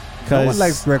 Why? No one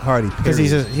likes Greg Hardy because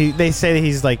they say that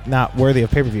he's like not worthy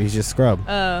of pay-per-view. He's just scrub.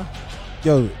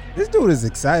 Yo, this dude is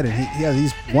exciting.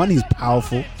 He's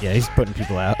powerful. Yeah, he's putting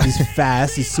people out. He's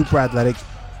fast. He's super athletic.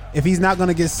 If he's not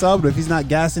gonna get subbed, or if he's not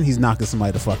gassing, he's knocking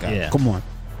somebody the fuck out. Yeah. Come on.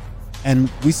 And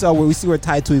we see where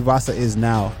Tai Tuivasa is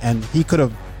now, and he could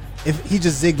have, if he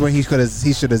just zigged when he should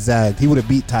have zagged, he would have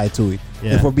beat Tai Tui.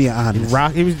 Yeah. If we're being honest,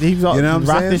 He was you know what I'm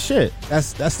rocked saying? his shit.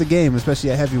 That's the game, especially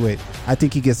at heavyweight. I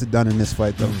think he gets it done in this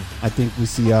fight, though. I think we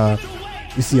see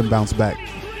him bounce back.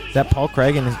 Is that Paul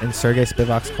Craig in Sergey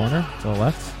Spivak's corner to the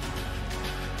left?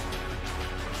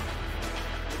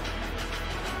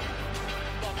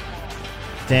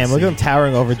 Damn, look at him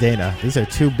towering over Dana. These are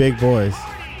two big boys.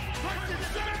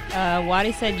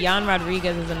 Wadi said Jan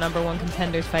Rodriguez is a #1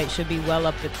 contenders fight. Should be well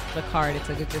up the card. It's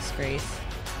like a disgrace.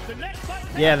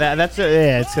 Yeah, that's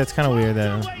kind of weird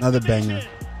though. Another banger.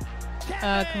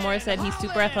 Kimura said he's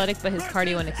super athletic, but his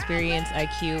cardio and experience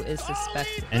IQ is suspect.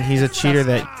 And he's a cheater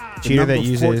that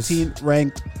uses 14th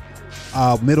ranked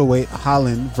middleweight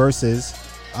Holland versus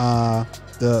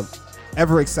the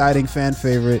ever exciting fan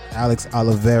favorite Alex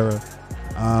Oliveira.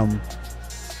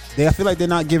 I feel like they're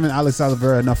not giving Alex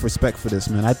Oliveira enough respect for this,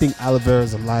 man. I think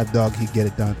Oliveira's a live dog. He'd get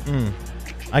it done.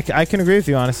 I can agree with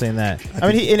you honestly in that. I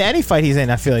mean, in any fight he's in,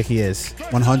 I feel like he is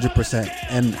 100%.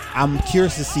 And I'm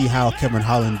curious to see how Kevin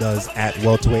Holland does at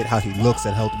welterweight, how he looks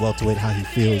at welterweight, how he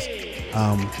feels.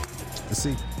 Let's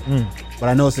see. But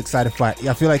I know it's an exciting fight.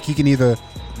 I feel like he can either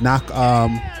knock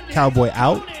Cowboy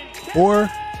out or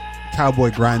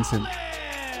Cowboy grinds him.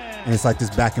 And it's like this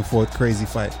back and forth crazy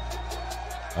fight.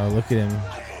 Oh, look at him.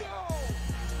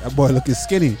 That boy looking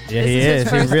skinny. Yeah, he is.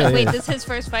 He really Wait, is. this is his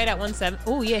first fight at 170.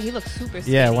 Oh, yeah, he looks super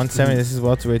skinny. Yeah, 170. This is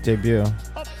welterweight debut.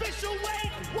 Official weight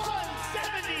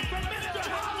 170 from Mr.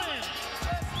 Holland.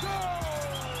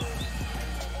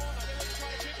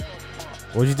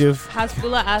 What'd you do?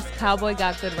 Hasbullah asked, Cowboy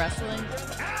got good wrestling?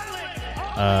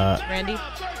 Randy?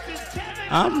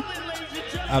 I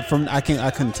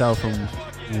couldn't tell from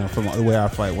the way our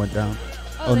fight went down.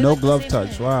 Oh, they No look the glove same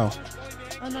touch. way. Wow.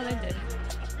 Oh, no, they did.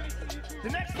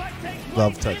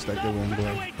 glove touch like they wearing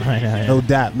gloves. I know.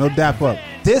 Yeah. No dap up.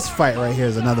 This fight right here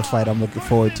is another fight I'm looking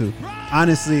forward to.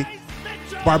 Honestly,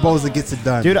 Barboza gets it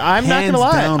done. Dude, I'm not Hands gonna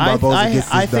lie. down, Barboza gets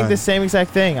this I think done. the same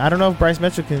exact thing. I don't know if Bryce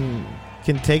Mitchell can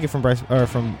take it from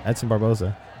from Edson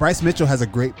Barboza. Bryce Mitchell has a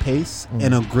great pace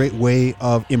and a great way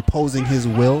of imposing his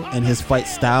will and his fight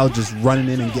style, just running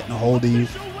in and getting a hold of you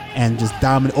and just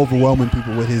overwhelming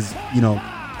people with his,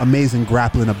 amazing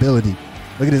grappling ability.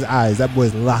 Look at his eyes. That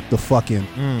boy's locked the fuck in,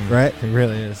 right? It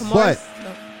really is. But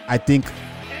I think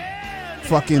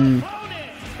fucking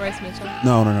Bryce Mitchell.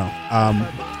 No.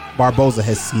 Barboza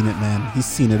has seen it, man. He's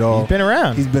seen it all. He's been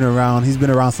around. He's been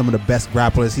around some of the best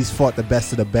grapplers. He's fought the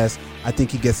best of the best. I think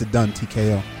he gets it done,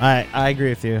 TKO. I agree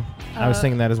with you. I was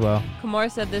thinking that as well. Kamar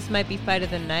said this might be fight of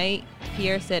the night.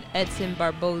 Pierre said Edson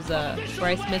Barboza.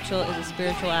 Bryce Mitchell is a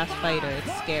spiritual ass fighter.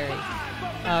 It's scary.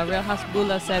 Real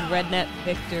Hasbullah said Rednet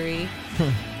victory.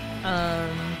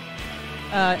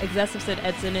 Excessive said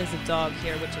Edson is a dog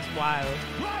here, which is wild.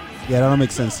 Yeah, that don't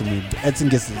make sense to me. Edson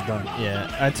gets this done.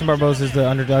 Yeah, Edson Barboza is the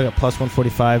underdog at plus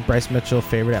 145. Bryce Mitchell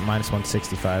favorite at minus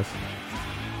 165.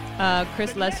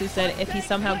 Chris Lesu said if he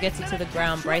somehow gets it to the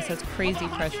ground, Bryce has crazy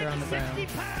pressure on the ground.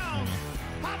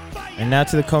 And now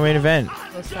to the co-main event.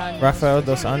 Rafael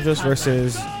Dos Anjos Anjos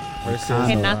versus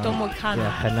Renato Moicano.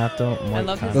 Yeah, Renato I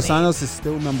love his Moicano. Dos Anjos is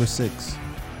still number 6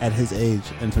 at his age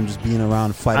and from just being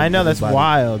around fighting. I know, that's everybody.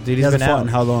 wild, dude. He He's hasn't been fought out in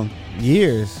how long?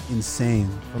 years Insane.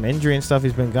 from injury and stuff.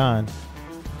 He's been gone.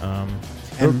 And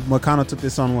Moicano took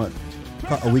this on what?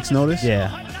 A week's notice?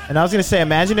 Yeah. And I was gonna say,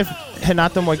 imagine if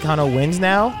Renato Moicano wins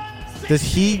now. Does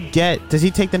he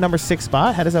take the number 6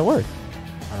 spot? How does that work?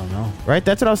 I don't know. Right?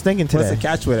 That's what I was thinking What's today. the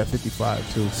catch weight at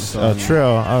 55 too? Oh, true.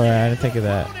 All right, I didn't think of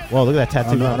that. Well, look at that I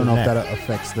tattoo. don't know if on that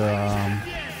affects the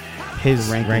his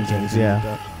rankings.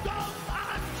 Yeah.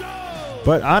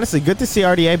 But honestly, good to see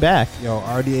RDA back. Yo,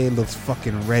 RDA looks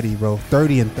fucking ready, bro.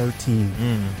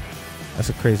 30-13. That's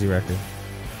a crazy record.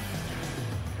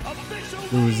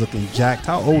 Dude's looking jacked.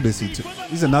 How old is he?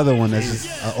 He's another one that's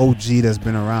just an OG that's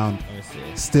been around,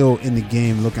 still in the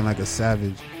game, looking like a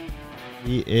savage.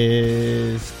 He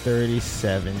is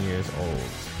 37 years old.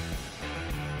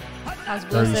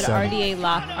 Hasbullah said 37. RDA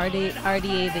lock.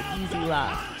 RDA the easy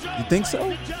lock. You think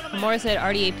so? Kamar said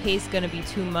RDA pace gonna be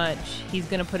too much. He's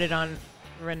gonna put it on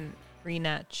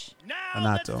rematch. Now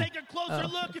let's Renato. take a closer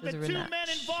look at this the is a two rematch. men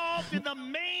involved in the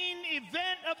main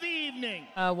event of the evening.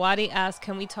 Wadi asked,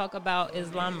 "Can we talk about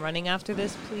Islam running after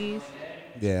this, please?"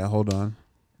 Yeah, hold on.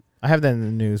 I have that in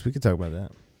the news. We could talk about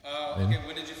that. Okay,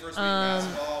 when did you first meet Masvidal?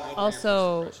 What were your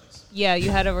Also, impressions? yeah,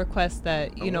 you had a request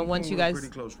that once you guys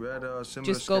just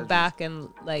just go back and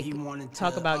like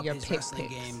talk about your picks.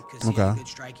 Okay.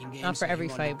 Not for every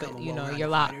fight, but your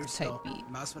lock type beat.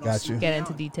 Got you. Get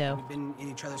into detail. We've been in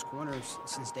each other's corners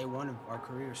since day one of our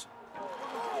careers.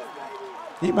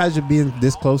 Can you imagine being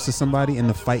this close to somebody in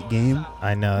the fight game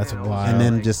I know, that's wild. and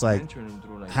then just like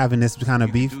having this kind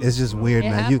of beef? It's just weird, It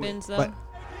man. happens, though. But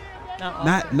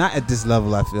Not not at this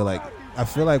level. I feel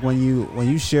like when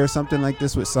you share something like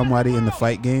this with somebody in the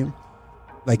fight game,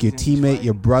 like your teammate,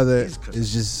 your brother,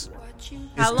 is just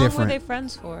How it's long different. were they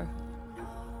friends for?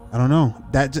 I don't know.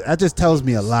 That just tells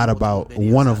me a lot about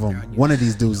one of them. One of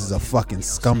these dudes is a fucking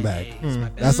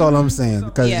scumbag. That's all I'm saying.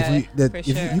 Because Yeah, for if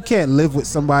sure. you can't live with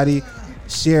somebody,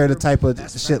 share the type of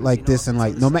shit like this, and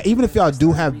like no matter, even if y'all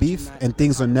do have beef and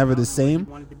things are never the same,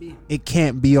 it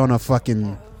can't be on a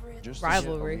fucking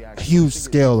Rivalry. huge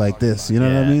scale like this. You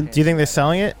know what I mean? Do you think they're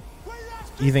selling it?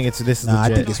 You think this is Nah,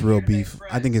 legit? I think it's real beef.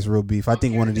 I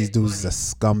think one of these dudes is a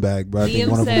scumbag, bro. I think Liam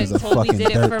one of them said is a Colby fucking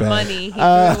did it for dirtbag. money. He threw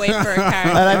it away for a And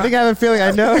character. I think I have a feeling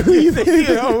I know.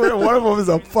 Yo, one of them is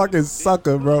a fucking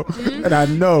sucker, bro. And I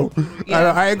know.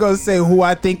 Yeah. I ain't gonna say who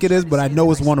I think it is, but I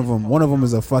know it's one of them. One of them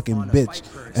is a fucking bitch,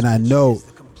 and I know.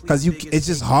 Cause it's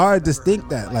just hard to think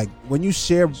that like when you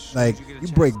share, like you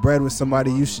break bread with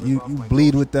somebody, you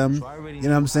bleed with them, you know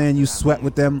what I'm saying? You sweat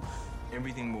with them.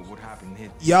 Everything would happen.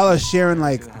 Y'all are sharing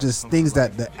like just things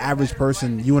that the average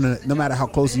person, no matter how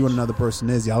close you and another person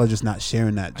is, y'all are just not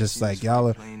sharing that. Just like y'all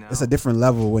are, it's a different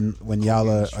level when y'all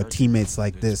are teammates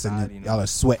like this and y'all are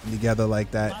sweating together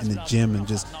like that in the gym and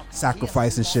just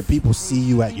sacrificing shit. People see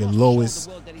you at your lowest,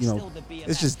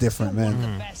 it's just different,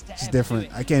 man. It's different.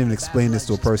 I can't even explain this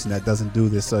to a person that doesn't do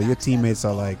this. So your teammates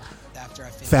are like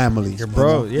family. Your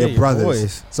bro, yeah, your brothers.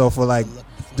 boys. So for like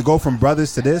to go from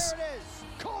brothers to this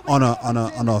on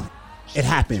a it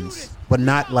happens, but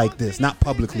not like this, not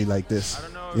publicly like this.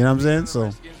 You know what I'm saying? So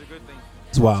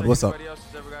it's wild. What's up?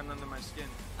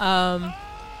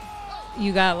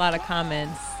 You got a lot of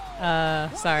comments.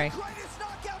 Sorry.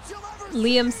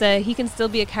 Liam said he can still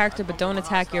be a character, but don't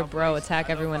attack your bro. Attack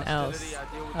everyone else.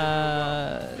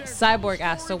 Cyborg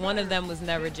asked, so one of them was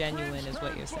never genuine, is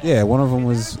what you're saying? Yeah, one of them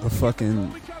was a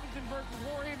fucking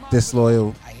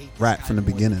disloyal rat from the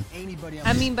beginning.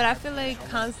 I mean, but I feel like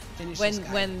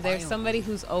when there's somebody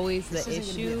who's always the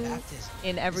issue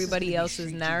in everybody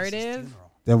else's narrative,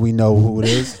 Then we know who it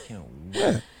is.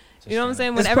 Yeah. you know what I'm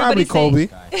saying? When It's probably everybody Kobe.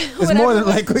 It's more than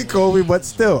likely Kobe, but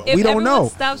still, if we don't everyone know.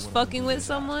 stops fucking with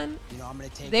someone,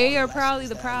 they are probably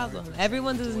the problem.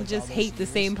 Everyone doesn't just hate the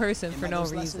same person for no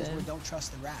reason.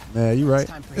 Yeah, you're right.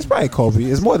 It's probably Kobe.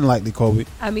 It's more than likely Kobe.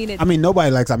 I mean,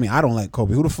 Nobody likes. I don't like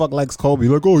Kobe. Who the fuck likes Kobe?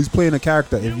 Like, oh, he's playing a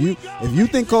character. If you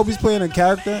think Kobe's playing a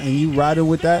character and you riding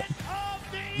with that,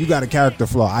 you got a character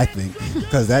flaw. I think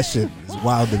because that shit is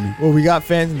wild to me. Well, we got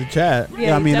fans in the chat.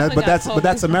 Yeah, I mean, but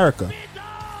that's America.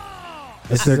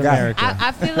 It's their guy. America.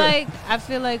 I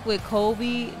feel like with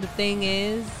Kobe, the thing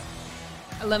is,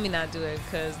 let me not do it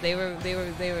because they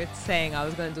were saying I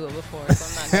was gonna do it before,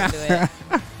 so I'm not gonna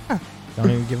do it.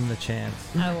 Don't even give him the chance.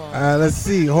 I won't. Let's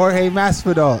see, Jorge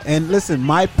Masvidal. And listen,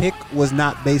 my pick was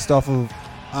not based off of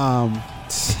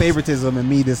favoritism and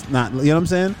me. This not, you know what I'm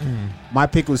saying? My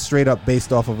pick was straight up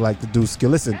based off of like the dude's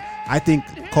skill. Listen, I think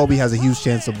Kobe has a huge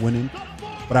chance of winning,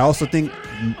 but I also think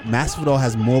Masvidal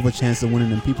has more of a chance of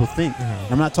winning than people think.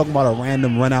 I'm not talking about a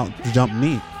random run out to jump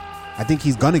knee. I think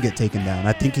he's gonna get taken down.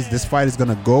 I think this fight is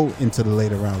gonna go into the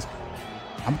later rounds.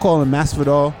 I'm calling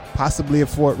Masvidal possibly a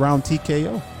 4th round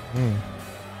TKO.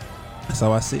 That's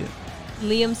how I see it.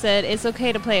 Liam said it's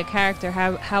okay to play a character.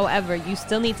 However, you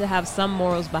still need to have some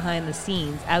morals behind the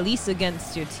scenes, at least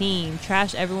against your team.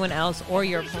 Trash everyone else or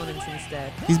your opponents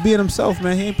instead. He's being himself,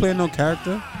 man. He ain't playing no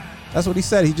character. That's what he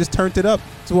said. He just turned it up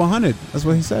to 100. That's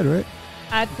what he said, right?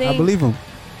 I believe him.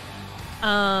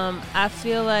 I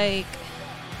feel like,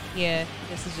 yeah,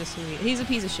 this is just who he's a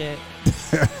piece of shit.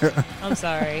 I'm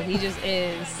sorry. He just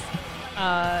is.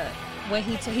 When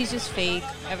he's just fake.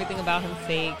 Everything about him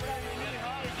fake.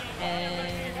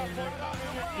 And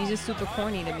he's just super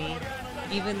corny to me.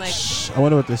 Even like, I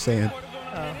wonder what they're saying.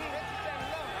 oh,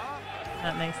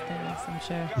 not nice things, I'm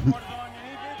sure.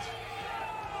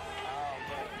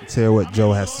 Let's hear what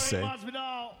Joe has to say.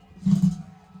 Masvidal.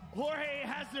 Jorge,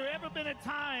 has there ever been a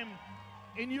time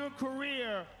in your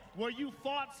career where you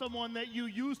fought someone that you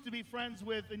used to be friends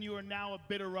with and you are now a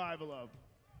bitter rival of?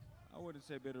 I wouldn't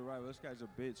say bitter rival. This guy's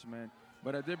a bitch, man.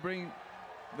 But I did bring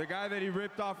the guy that he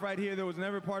ripped off right here that was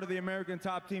never part of the American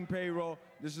top team payroll.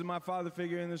 This is my father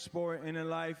figure in the sport and in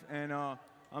life, and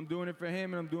I'm doing it for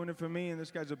him and I'm doing it for me, and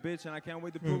this guy's a bitch, and I can't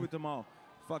wait to prove it to them all.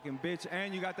 Fucking bitch.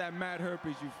 And you got that mad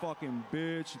herpes, you fucking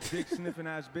bitch, dick sniffing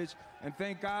ass bitch. And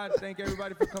thank God, thank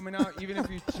everybody for coming out, even if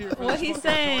you cheer for What he's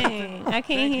saying? I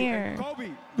can't hear.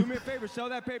 Kobe, do me a favor, sell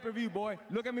that pay-per-view, boy.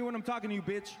 Look at me when I'm talking to you,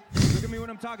 bitch. Look at me when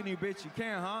I'm talking to you, bitch. You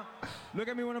can, huh? Look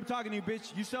at me when I'm talking to you,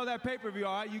 bitch. You sell that pay-per-view,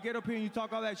 all right? You get up here and you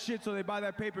talk all that shit so they buy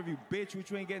that pay-per-view, bitch,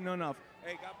 which you ain't getting none of.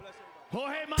 Hey, God bless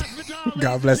everybody. Jorge Masvidal.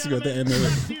 God bless you at the end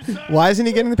of it. Why isn't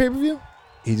he getting the pay-per-view?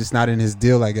 He's just not in his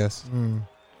deal, I guess.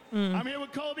 I'm here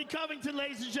with Colby Covington,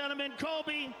 ladies and gentlemen.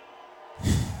 Colby.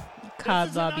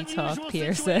 Cod Bobby talk,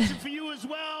 Pierre said. For you as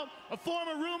well, a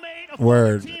former roommate, a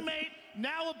Word. former teammate,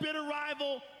 now a bitter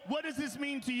rival. What does this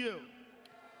mean to you?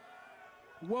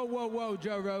 Whoa, whoa, whoa,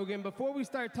 Joe Rogan. Before we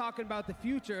start talking about the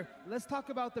future, let's talk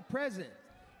about the present.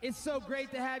 It's so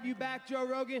great to have you back, Joe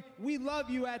Rogan. We love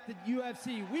you at the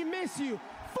UFC. We miss you.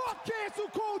 Fuck cancel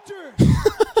culture!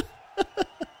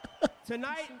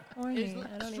 Tonight is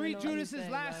Street Judas's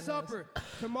Last Supper.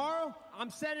 Tomorrow, I'm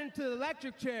sending him to the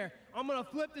electric chair. I'm going to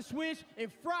flip the switch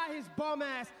and fry his bum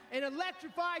ass and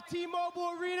electrify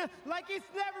T-Mobile Arena like it's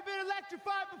never been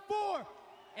electrified before.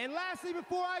 And lastly,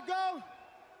 before I go,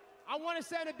 I want to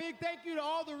send a big thank you to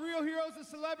all the real heroes and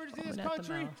celebrities in this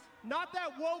country. Not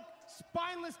that woke,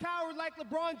 spineless coward like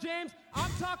LeBron James.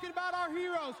 I'm talking about our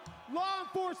heroes, law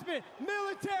enforcement,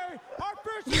 military, our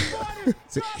first responders.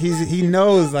 So he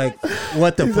knows like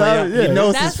what to play up. He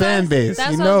knows his fan base. That's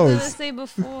He what I was knows. gonna say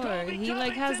before. He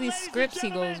like has these scripts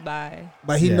he goes by.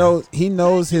 But he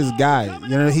knows his guy.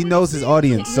 You know, he knows his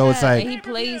audience. So it's like and he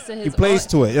plays to his. he plays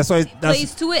to it. That's why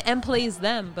plays to it and plays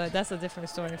them. But that's a different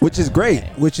story. which is great.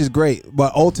 Which is great.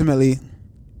 But ultimately,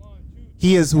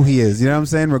 he is who he is. You know what I'm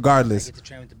saying? Regardless.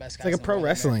 It's like a pro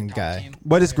wrestling guy.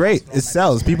 But it's great. It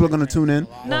sells. People are going to tune in.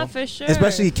 Not for sure.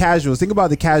 Especially casuals. Think about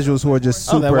the casuals who are just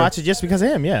super. Oh, they watch it just because of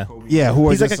him, yeah. Yeah, who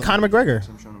are He's like just a Conor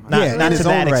McGregor. Not in to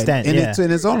that extent. In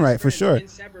his own right, for sure.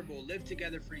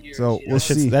 So we'll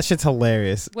see. That shit's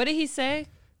hilarious. What did he say?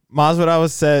 Masvidal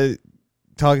was saying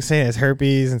his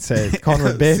herpes and said, call him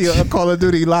a bitch. See, a Call of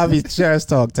Duty lobby trash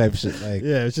talk type shit. Like,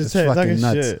 Yeah, it's just it's fucking talking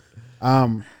nuts. shit.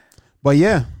 But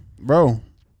yeah, bro.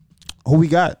 Who we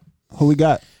got?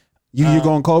 You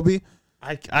going Kobe?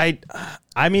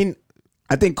 I mean,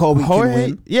 I think Kobe can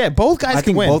win. Yeah, both guys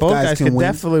can win. Both guys can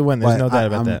definitely win. There's no doubt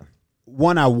about that.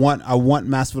 One, I want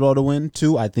Masvidal to win.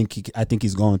 Two, I think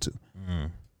he's going to.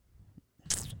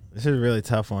 This is a really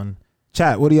tough one.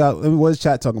 Chat, what is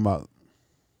chat talking about?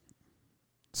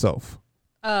 Soph.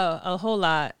 Oh, a whole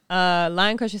lot.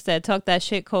 Lion Crusher said, talk that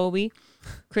shit, Kobe.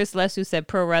 Chris Lesu said,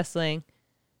 pro wrestling.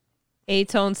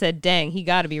 A-Tone said, dang, he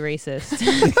got to be racist.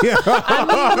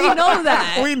 I mean, we know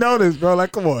that. We know this, bro.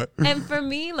 Like, come on. And for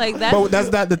me, like, but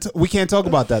that's not we can't talk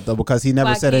about that, though, because he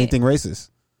never said anything racist.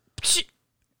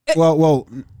 Well,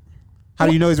 how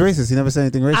do you know he's racist? He never said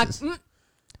anything racist.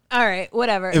 All right,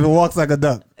 whatever. If it walks like a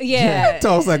duck. Yeah.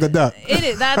 Talks like a duck. It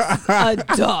is. That's a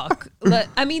duck.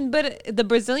 I mean, but the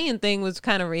Brazilian thing was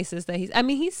kind of racist.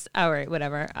 He's all right,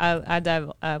 whatever. I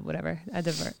divert.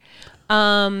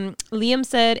 Liam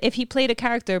said if he played a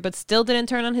character but still didn't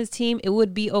turn on his team, it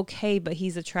would be okay, but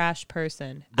he's a trash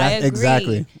person. I agree.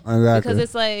 Exactly. Because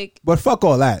it's like... But fuck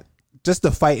all that. Just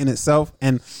the fight in itself.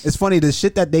 And it's funny, the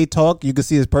shit that they talk, you can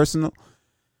see is personal.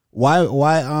 Why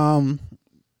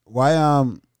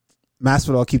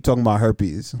Masvidal keep talking about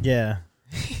herpes? Yeah.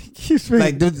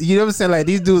 Like, you know what I'm saying? Like,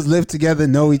 these dudes live together,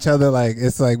 know each other. Like,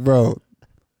 it's like, bro,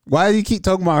 why do you keep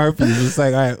talking about herpes? It's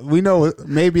like, all right, we know.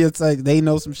 Maybe it's like they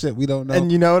know some shit we don't know.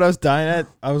 And you know what I was dying at?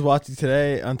 I was watching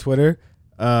today on Twitter.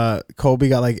 Colby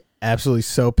got like absolutely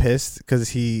so pissed because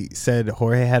he said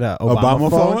Jorge had a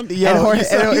Obama phone. Yeah,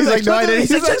 and he's like, no, I didn't.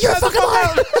 He's like, you're a fucking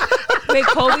liar. Wait,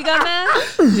 Colby got mad?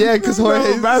 Yeah, because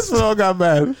Jorge Masvidal got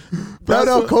mad.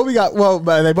 No, Colby got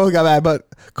they both got mad, but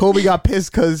Colby got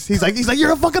pissed because he's like,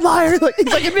 you're a fucking liar. Like, he's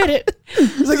like, admit it.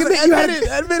 He's like,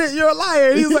 admit it, you're a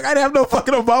liar. He's like, I didn't have no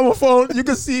fucking Obama phone. You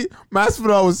can see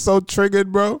Masvidal was so triggered,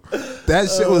 bro. That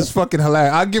shit was fucking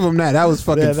hilarious. I'll give him that. That was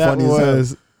fucking funny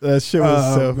as hell. That shit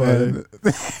was so funny.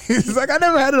 He's like, I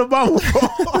never had an Obama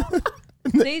phone.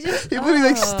 They just he literally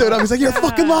like stood up. He's like, you're a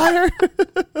fucking liar.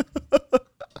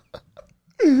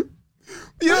 You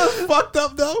know what's fucked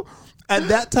up though? At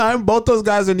that time, both those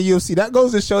guys are in the UFC. That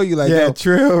goes to show you, like, yeah,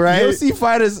 true, right? UFC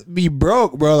fighters be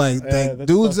broke, bro. Like,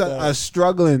 dudes are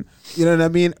struggling. You know what I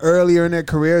mean? Earlier in their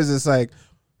careers, it's like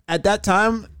at that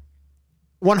time,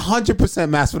 100%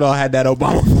 Masvidal had that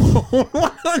Obama phone.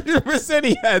 100%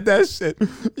 he had that shit.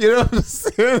 You know what I'm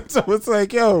saying? So it's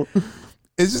like, yo,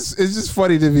 it's just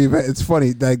funny to me, man. It's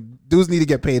funny. Like, dudes need to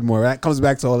get paid more. That comes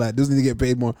back to all that. Dudes need to get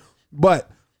paid more. But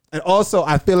and also,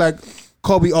 I feel like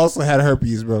Kobe also had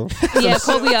herpes, bro. Yeah,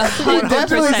 Kobe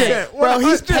 100%. Bro,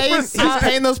 he's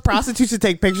paying those prostitutes to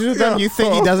take pictures of them. You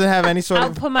think he doesn't have any sort I'll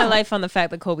of... put my life on the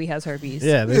fact that Kobe has herpes.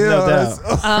 Yeah, there's no doubt.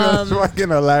 That's fucking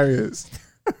hilarious.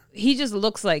 He just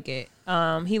looks like it.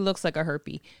 He looks like a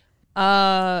herpy.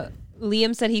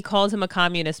 Liam said he called him a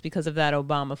communist because of that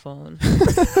Obama phone.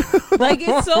 Like,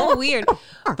 it's so weird.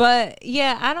 But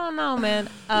yeah, I don't know, man.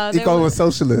 He called him a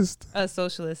socialist. A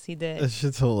socialist, he did. That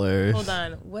shit's hilarious. Hold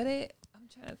on.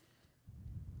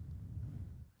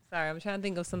 I'm trying to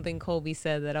think of something Colby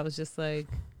said that I was just like,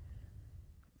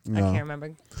 I can't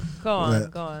remember. Go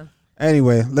on.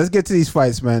 Anyway, let's get to these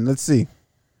fights, man. Let's see.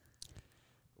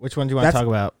 Which one do you want to talk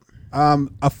about?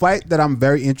 A fight that I'm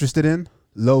very interested in,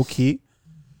 low key,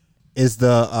 is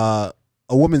the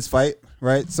a women's fight,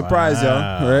 right? Surprise,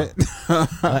 y'all, right?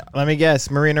 Let me guess.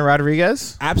 Marina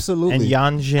Rodriguez? Absolutely. And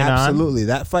Yan Jinan? Absolutely.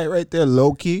 That fight right there,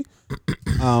 low key.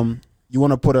 You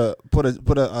want to put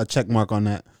a check mark on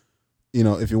that. You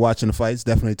know, if you're watching the fights,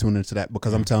 definitely tune into that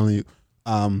because I'm telling you,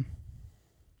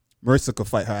 Marissa could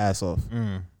fight her ass off.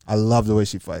 I love the way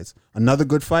she fights. Another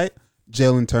good fight,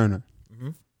 Jalen Turner.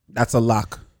 That's a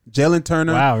lock. Jalen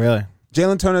Turner. Wow, really?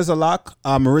 Jalen Turner's a lock.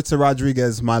 Maritza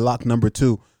Rodriguez, my lock number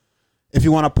 2. If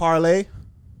you want to parlay,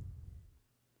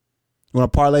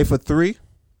 for 3,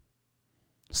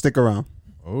 stick around.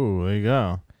 Oh, there you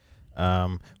go.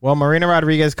 Well, Marina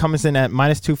Rodriguez comes in at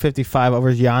 -255 over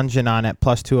Yan Jinan at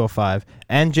 +205.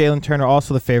 And Jalen Turner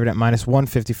also the favorite at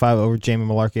 -155 over Jamie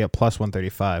Malarkey at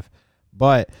 +135.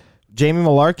 But Jamie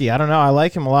Malarkey, I don't know. I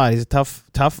like him a lot. He's a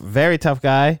tough, very tough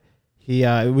guy. He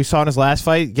we saw in his last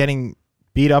fight getting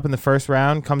beat up in the first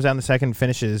round, comes out in the second,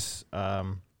 finishes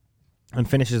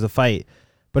the fight.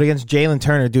 But against Jalen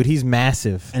Turner, dude, he's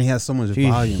massive. And he has so much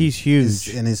volume. He's huge.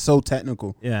 And he's so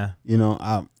technical. Yeah. You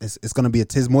know, it's going to be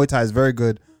his Muay Thai is very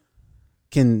good.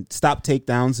 Can stop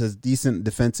takedowns, has decent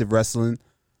defensive wrestling.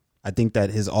 I think that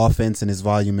his offense and his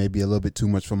volume may be a little bit too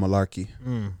much for Malarkey.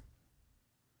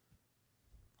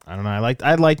 I don't know.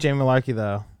 I like Jamie Malarkey,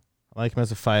 though. I like him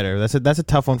as a fighter. That's a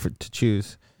tough one to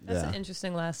choose. That's an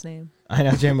interesting last name. I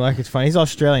know Jay Malarkey's funny. He's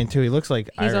Australian too. He looks like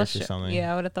He's Irish or something.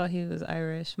 Yeah, I would have thought he was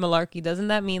Irish. Malarkey, doesn't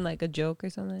that mean like a joke or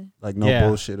something? Like no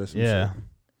bullshit or something. Yeah.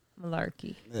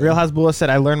 Malarkey. Yeah. Real Hasbullah said,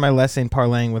 I learned my lesson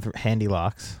parlaying with handy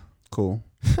locks. Cool.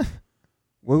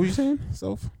 What were you saying,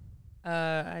 Soph?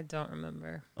 I don't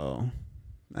remember. Oh,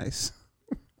 nice.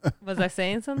 Was I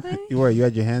saying something? You were. You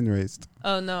had your hand raised.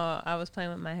 Oh, no. I was playing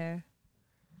with my hair.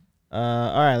 All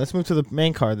right, let's move to the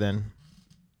main card then.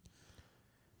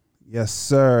 Yes,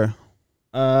 sir.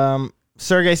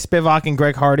 Sergey Spivak and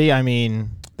Greg Hardy. I mean,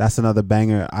 that's another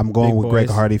banger. I'm going with Greg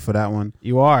boys. Hardy for that one.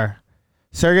 You are.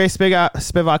 Sergey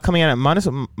Spivak coming in at minus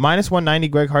 190,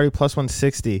 Greg Hardy plus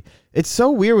 160. It's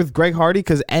so weird with Greg Hardy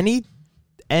because any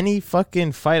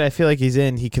fucking fight I feel like he's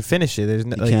in, he can finish it. There's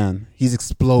no, He can. He's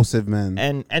explosive, man.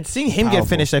 And seeing him get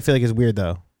finished, I feel like is weird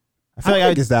though. I feel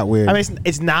think it's that weird. I mean,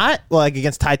 it's not like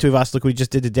against Tai Tuivasa. Look what he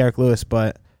just did to Derek Lewis,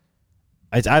 but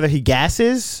it's either he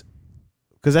gasses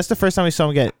because that's the first time we saw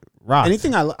him get rocked.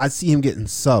 Anything I see him getting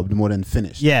subbed more than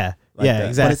finished. Yeah, like yeah, that.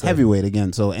 exactly. But it's heavyweight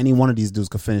again, so any one of these dudes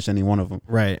could finish any one of them.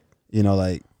 Right. You know,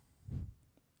 like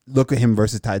look at him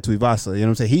versus Tai Tuivasa. You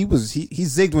know what I'm saying? He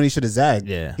zigged when he should have zagged.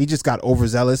 Yeah. He just got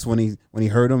overzealous when he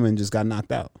hurt him and just got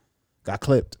knocked out, got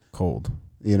clipped. Cold.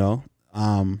 You know.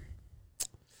 I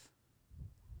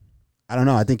don't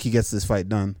know. I think he gets this fight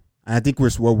done. And I think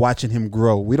we're watching him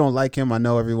grow. We don't like him. I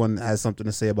know everyone has something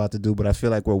to say about the dude, but I feel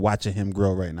like we're watching him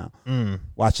grow right now.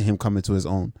 Watching him come into his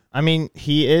own. I mean,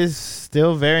 he is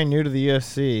still very new to the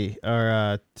UFC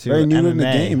or to very new MMA. in the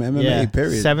game, MMA,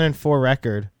 period. 7-4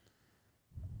 record.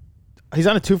 He's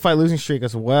on a 2-fight losing streak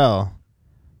as well.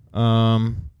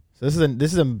 So this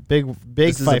is a big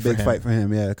this is fight a big for him. fight for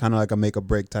him. Yeah, kind of like a make or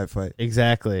break type fight.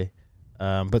 Exactly.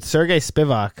 But Sergey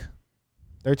Spivak,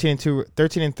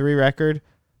 13-3 record,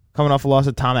 coming off a loss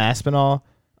to Tom Aspinall.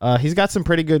 He's got some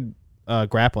pretty good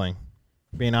grappling,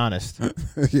 being honest.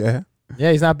 Yeah.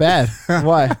 Yeah, he's not bad.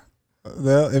 Why?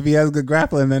 Well, if he has good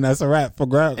grappling, then that's a wrap for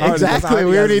grappling. Exactly.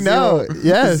 We already know.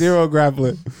 Yes. Zero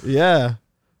grappling. Yeah.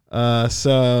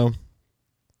 So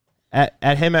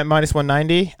at him at minus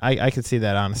 190, I could see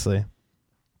that, honestly.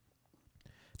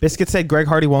 Biscuit said Greg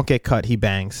Hardy won't get cut. He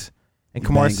bangs. And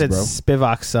Kamara bangs, said bro.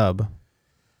 Spivak sub.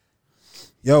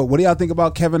 Yo, what do y'all think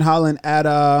about Kevin Holland at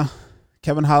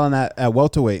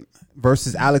welterweight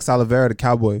versus Alex Oliveira, the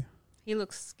Cowboy? He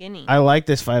looks skinny. I like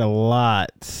this fight a lot.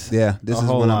 Yeah, this A is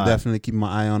whole one lot. I'm definitely keeping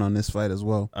my eye on this fight as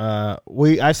well.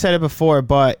 I've said it before,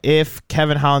 but if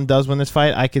Kevin Holland does win this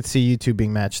fight, I could see you two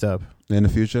being matched up. In the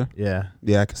future? Yeah.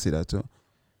 Yeah, I can see that too.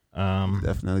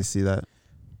 Definitely see that.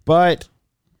 But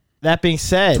that being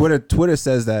said, Twitter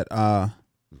says that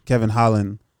Kevin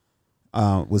Holland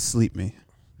would sleep me.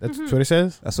 that's what Twitter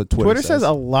says? That's what Twitter says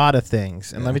a lot of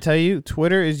things. And Yeah. let me tell you,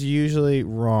 Twitter is usually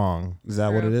wrong. Is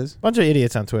that what it is? Bunch of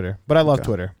idiots on Twitter, but I love Okay.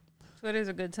 Twitter. Twitter's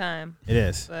a good time. It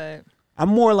is. But I'm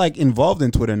more like involved in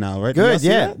Twitter now, right? Did y'all Good, see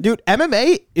yeah. that? Dude,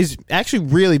 MMA is actually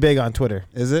really big on Twitter.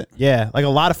 Is it? Yeah, like a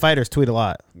lot of fighters tweet a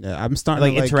lot. Yeah, I'm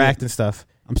starting Like to interact and stuff.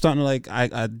 I'm starting to like I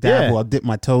dabble. Yeah. I'll dip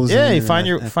my toes in. Yeah, you and find I-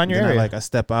 your- and find your then area. I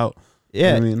step out. Yeah. You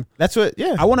know what I mean? That's what,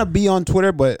 yeah. I want to be on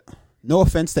Twitter, but no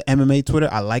offense to MMA Twitter.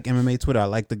 I like MMA Twitter. I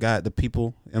like the people. You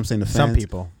know what I'm saying? The fans. Some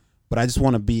people. But I just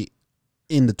want to be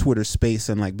in the Twitter space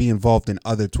and like be involved in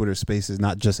other Twitter spaces,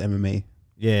 not just MMA.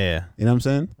 Yeah. You know what I'm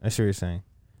saying? I see what you're saying.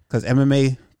 Because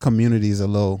MMA community is a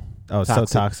little Oh, it's so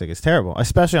toxic. It's terrible,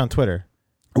 especially on Twitter.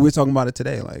 We were talking about it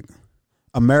today. Like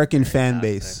American fan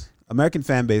base. American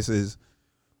fan base is.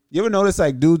 You ever notice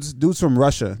like dudes from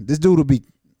Russia? This dude would be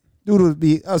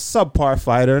a subpar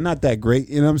fighter, not that great.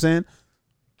 You know what I'm saying?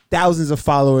 Thousands of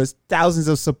followers, thousands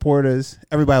of supporters.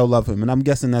 Everybody will love him, and I'm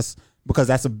guessing that's because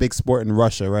that's a big sport in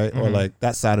Russia, right? Or like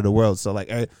that side of the world. So like,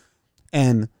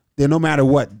 and they're no matter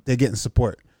what, they're getting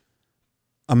support.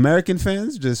 American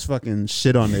fans just fucking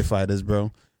shit on their fighters,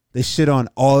 bro. They shit on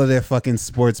all of their fucking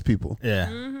sports people. Yeah.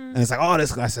 And it's like, oh,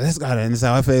 this guy, and it's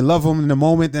like, if they love him in the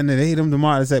moment, then they hate him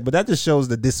tomorrow. It's like, but that just shows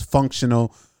the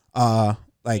dysfunctional,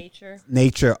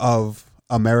 nature of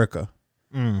America.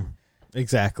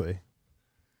 Exactly.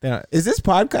 Is this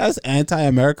podcast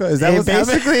anti-America? Is that what's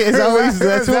basically is always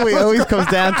that's what we always comes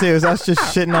down to is us just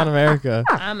shitting on America.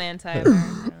 I'm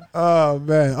anti-American. Oh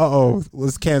man,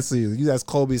 let's cancel you. You guys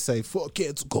Colby say fuck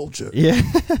cancel culture. Yeah.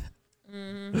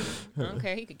 I don't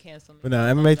care. He could cancel me. But no,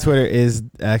 MMA Twitter is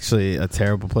actually a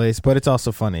terrible place, but it's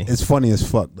also funny. It's funny as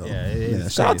fuck though. Yeah, it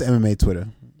is Shout out to crazy. MMA Twitter.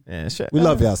 Yeah, sure. We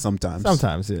love y'all sometimes.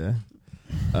 Sometimes, yeah.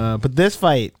 But this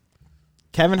fight,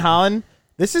 Kevin Holland,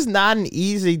 this is not an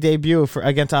easy debut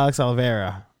against Alex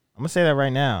Oliveira. I'm gonna say that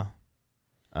right now.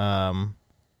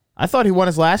 I thought he won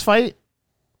his last fight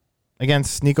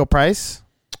against Nico Price.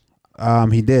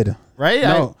 He did. Right?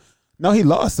 No, he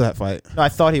lost that fight. No, I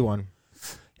thought he won.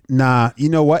 Nah, you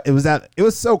know what? It was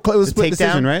so close. It was The split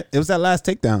decision, takedown? right? It was that last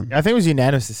takedown. I think it was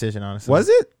unanimous decision, honestly. Was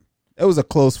it? It was a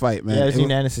close fight, man. Yeah, it was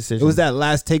unanimous decision. It was that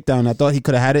last takedown. I thought he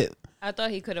could have had it. I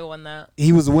thought he could have won that.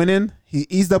 He was winning. He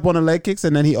eased up on the leg kicks,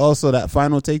 and then he also that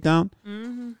final takedown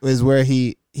is where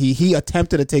he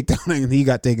attempted a takedown and he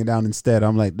got taken down instead.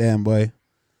 I'm like, damn, boy,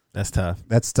 That's tough.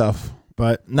 that's tough.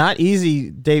 But not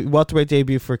easy welterweight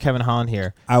debut for Kevin Holland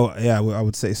here. I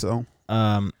would say so.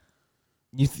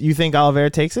 You think Oliveira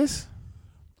takes this?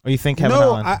 Or you think Kevin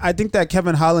Holland? I think that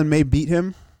Kevin Holland may beat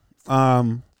him.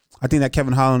 I think that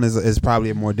Kevin Holland is probably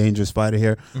a more dangerous fighter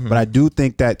here, but I do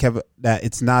think that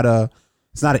it's not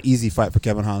an easy fight for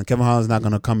Kevin Holland. Kevin Holland's not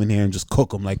going to come in here and just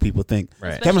cook him like people think.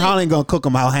 Right. Kevin Holland ain't going to cook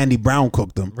him how Handy Brown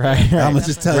cooked him. Right. I'm gonna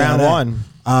just tell Round you that.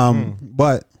 one.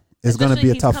 But it's going to be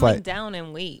a tough coming fight. down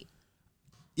in weight.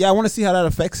 Yeah, I want to see how that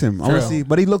affects him. I want to see,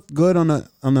 but he looked good on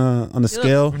the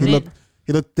scale. mid.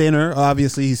 He looked thinner.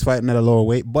 Obviously, he's fighting at a lower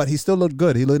weight, but he still looked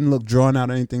good. He didn't look drawn out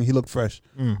or anything. He looked fresh.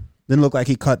 Didn't look like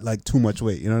he cut like too much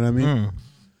weight. You know what I mean?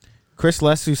 Chris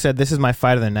Lesu said, "This is my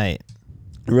fight of the night."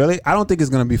 Really? I don't think it's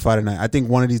gonna be fight tonight. I think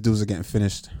one of these dudes are getting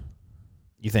finished.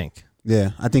 You think? Yeah,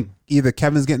 I think either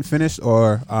Kevin's getting finished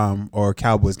or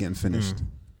Cowboy's getting finished.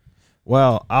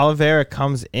 Well, Oliveira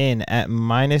comes in at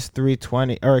minus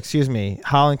 320, or excuse me,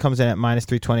 Holland comes in at minus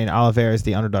 320, and Oliveira is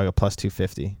the underdog at plus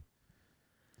 250.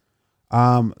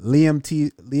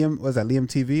 Liam was that Liam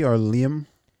TV or Liam?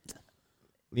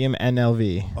 Liam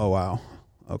NLV. Oh wow.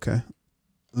 Okay.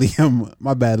 Liam,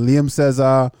 my bad. Liam says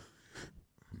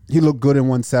he looked good in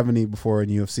 170 before in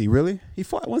UFC. Really? He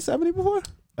fought 170 before?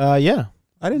 Yeah.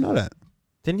 I didn't know that.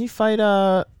 Didn't he fight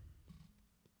Neil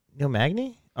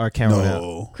Magny or Cameron?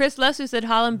 No. Chris Lesu said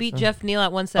Holland beat Jeff Neal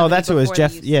at 170. Oh, that's who it was. before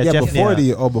Jeff. the UFC. Yeah, Yeah, Jeff before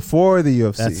Neal. before the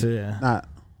UFC. That's it. Yeah.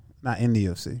 Not in the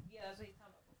UFC. Yeah, that's what he's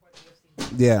talking about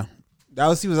before the UFC.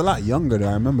 Yeah. He was a lot younger though.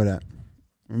 I remember that.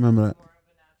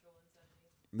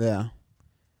 Yeah.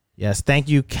 Yes. Thank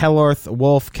you, Kellorth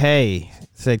Wolf K.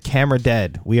 Said camera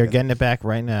dead. We are getting it back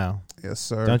right now. Yes,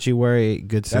 sir. Don't you worry,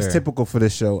 good sir. That's typical for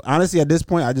this show. Honestly, at this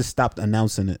point, I just stopped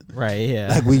announcing it. Right.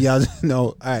 Yeah. Like y'all just know,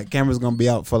 all right, camera's gonna be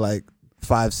out for like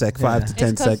 5 to 10 It's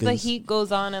because seconds. the heat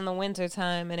goes on in the winter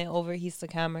time and it overheats the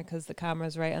camera because the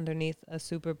camera's right underneath a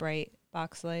super bright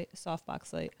box light, soft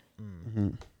box light.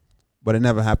 But it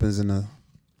never happens in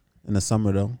the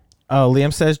summer though. Oh,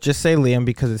 Liam says just say Liam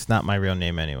because it's not my real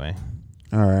name anyway.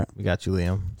 All right, We got you,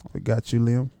 Liam. we got you,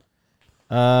 Liam.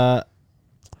 All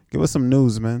Give us some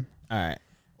news, man. right.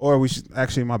 Or we should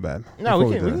actually, my bad. No, Before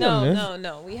we can- do we that. can-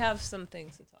 No. We have some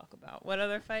things to talk about. What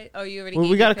other fight? Oh, you already We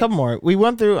gave got your a couple picks? more. We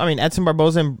went through. I mean, Edson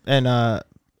Barboza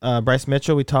and Bryce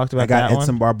Mitchell. We talked about I got that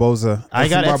Edson one. Barboza. I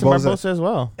got Edson Barboza as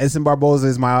well. Edson Barboza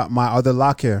is my other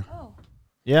lock here. Oh,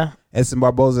 Yeah. Edson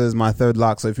Barboza is my third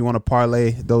lock. So if you want to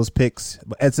parlay those picks,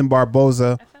 but Edson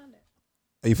Barboza, I found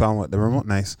it. you found what? The remote?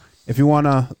 Nice. If you want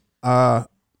to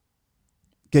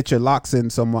get your locks in,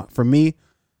 for me,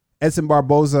 Edson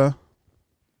Barboza,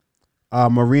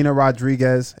 Marina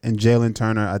Rodriguez, and Jalen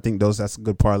Turner. I think that's a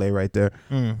good parlay right there.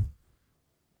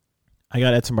 I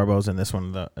got Edson Barboza in this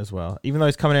one as well. Even though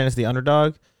he's coming in as the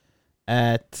underdog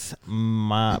at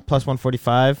my plus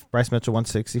 145, Bryce Mitchell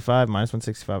 165, minus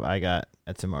 165. I got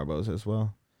Edson Barboza as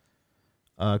well.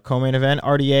 Co-main event,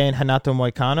 RDA and Hanato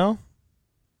Moicano.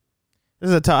 This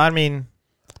is a tough. I mean,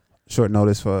 Short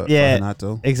notice for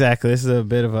Renato. exactly. This is a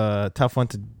bit of a tough one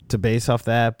to base off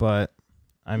that, but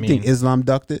I You mean, think Islam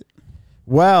ducked it?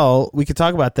 well, we could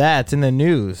talk about that. It's in the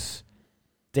news.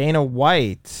 Dana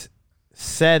White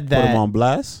said Put him that on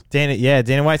blast?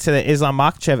 Dana White said that Islam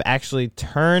Makhachev actually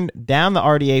turned down the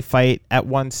RDA fight at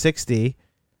 160,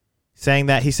 saying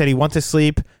that he said he went to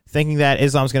sleep thinking that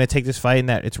Islam's going to take this fight and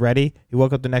that it's ready. He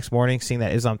woke up the next morning seeing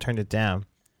that Islam turned it down.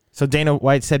 So Dana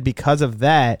White said because of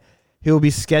that, he will be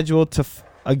scheduled to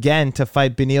again to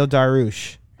fight Beneil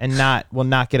Dariush and will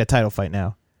not get a title fight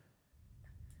now.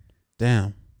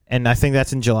 Damn. And I think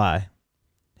that's in July.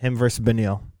 Him versus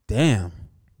Beneil. Damn.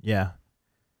 Yeah.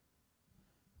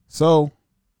 So,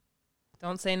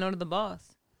 Don't say no to the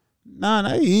boss. nah,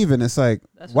 not even. It's like,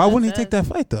 That's why what wouldn't that he take says.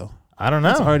 that fight though? I don't know.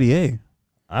 That's RDA.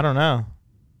 I don't know.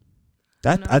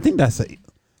 I think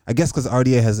I guess because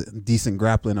RDA has decent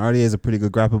grappling. RDA is a pretty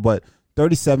good grappler, but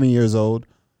 37 years old.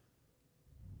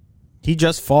 He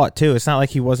just fought too. It's not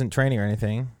like he wasn't training or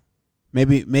anything.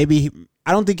 Maybe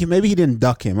I don't think maybe he didn't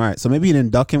duck him. All right, so maybe he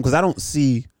didn't duck him because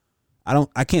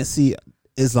I can't see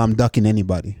Islam ducking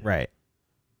anybody. Right.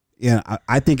 Yeah,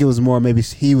 I think it was more maybe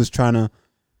he was trying to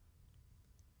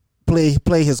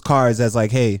play his cards as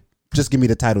like, hey, just give me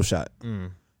the title shot.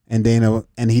 And Dana,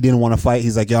 and he didn't want to fight.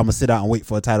 He's like, yo, I'm gonna sit out and wait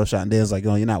for a title shot. And Dana's like,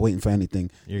 yo, you're not waiting for anything.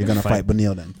 You're gonna fight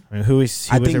Beneil then. I mean, he was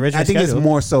originally I think it's scheduled.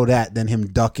 more so that than him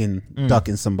ducking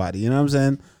somebody. You know what I'm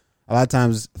saying? A lot of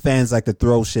times fans like to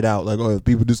throw shit out like, oh,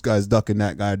 people, this guy's ducking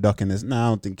that guy, ducking this. No, I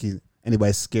don't think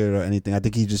anybody's scared or anything. I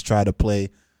think he just tried to play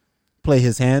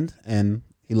his hand and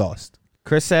he lost.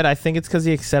 Chris said, I think it's because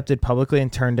he accepted publicly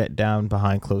and turned it down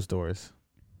behind closed doors.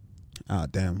 Oh,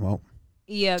 damn. Well.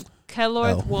 Yeah,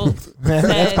 Kellorth Wolf That's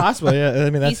said possible, yeah. I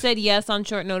mean, he said yes on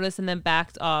short notice and then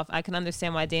backed off. I can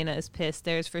understand why Dana is pissed.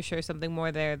 There's for sure something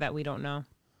more there that we don't know.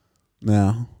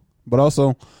 Yeah. But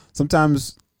also,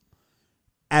 sometimes,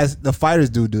 as the fighters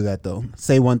do that, though.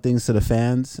 Say one thing to the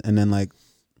fans and then, like,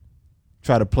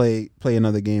 try to play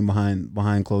another game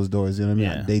behind closed doors. You know what I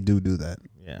mean? Yeah. They do that.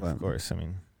 Yeah, but, of course. I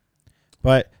mean,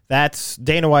 but that's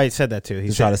Dana White said that too.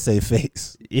 He try to save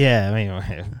face. Yeah, I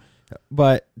mean,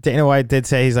 but Dana White did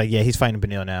say he's like, yeah, he's fighting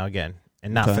Beneil now again,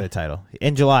 and not for the title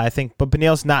in July, I think. But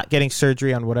Beneil's not getting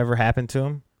surgery on whatever happened to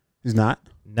him. He's not.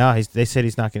 No, they said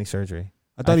he's not getting surgery.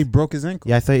 I thought he broke his ankle.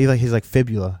 Yeah, I thought he's like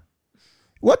fibula.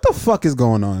 What the fuck is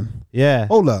going on? Yeah.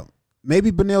 Hold up.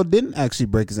 Maybe Beneil didn't actually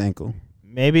break his ankle.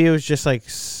 Maybe it was just like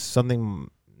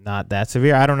something not that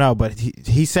severe. I don't know, but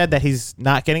he said that he's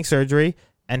not getting surgery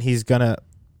and he's gonna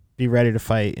be ready to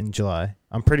fight in July.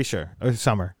 I'm pretty sure, or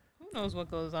summer. Who knows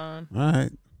what goes on? All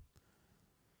right.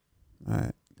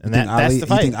 And that's the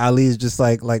fight. You think Ali is just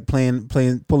like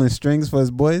pulling strings for his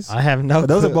boys? I have no. But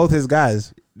those are both his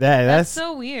guys. That's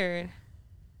so weird.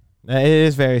 It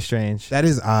is very strange. That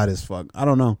is odd as fuck. I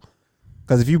don't know,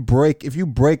 because if you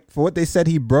break for what they said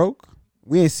he broke,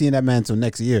 we ain't seeing that man until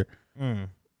next year.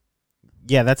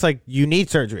 Yeah, that's like you need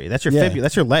surgery. That's your fibula.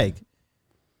 That's your leg.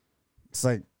 It's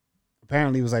like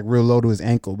apparently it was like real low to his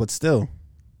ankle, but still,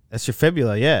 that's your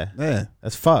fibula. Yeah,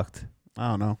 that's fucked. I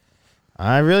don't know.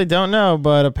 I really don't know,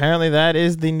 but apparently that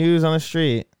is the news on the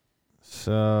street.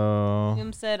 So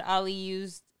Hume said Ali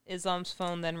used Islam's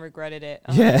phone, then regretted it.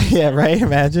 Yeah, right.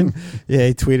 Imagine. Yeah,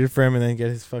 he tweeted for him and then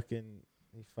he fucked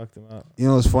him up. You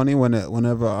know, it's funny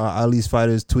whenever Ali's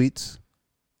fighters tweets.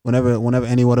 Whenever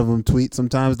any one of them tweets,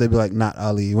 sometimes they be like, "Not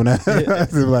Ali." Whenever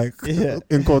they're like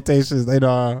in quotations, they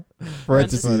know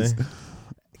parentheses.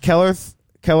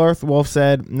 Kellorth Wolf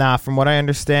said, "Nah." From what I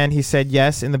understand, he said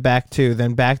yes in the back too,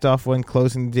 then backed off when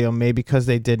closing the deal, maybe because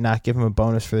they did not give him a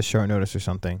bonus for the short notice or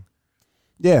something.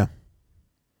 Yeah,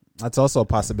 that's also a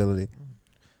possibility.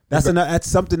 That's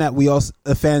something that we also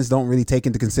the fans don't really take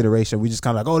into consideration. We just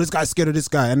kind of like, oh, this guy's scared of this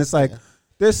guy, and it's like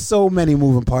there's so many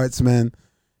moving parts, man.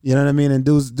 You know what I mean? And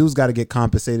dudes got to get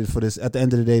compensated for this. At the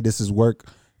end of the day, this is work.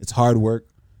 It's hard work.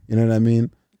 You know what I mean?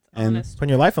 And putting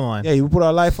your life on the line. Yeah, you put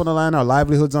our life on the line, our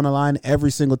livelihoods on the line every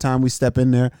single time we step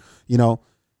in there. You know,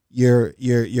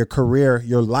 your career,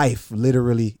 your life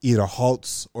literally either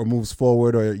halts or moves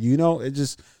forward, or it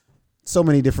just so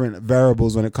many different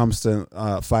variables when it comes to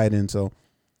fighting. So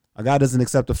a guy doesn't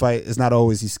accept a fight. It's not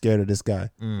always he's scared of this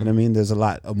guy. You know what I mean? There's a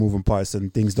lot of moving parts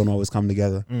and things don't always come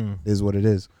together. It is what it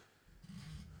is.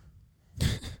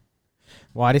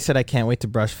 Waddy said, "I can't wait to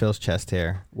brush Phil's chest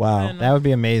hair." Wow, that would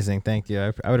be amazing. Thank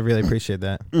you. I would really appreciate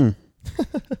that. Wait,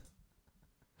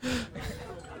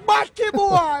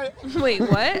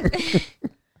 what?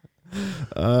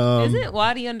 Isn't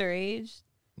Waddy underage?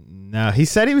 No, he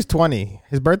said he was 20.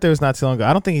 His birthday was not too long ago.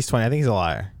 I don't think he's 20. I think he's a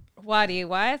liar. Waddy,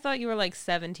 why I thought you were like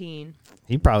 17.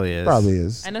 He probably is. Probably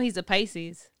is. I know he's a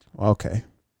Pisces. Okay,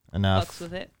 Fucks enough.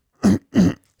 with it.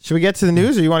 Should we get to the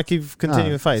news, or you want to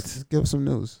continue the fights? Let's give some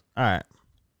news. All right.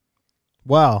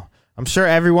 Well, I'm sure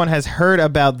everyone has heard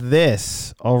about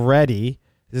this already.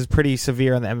 This is pretty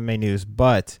severe on the MMA news,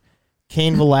 but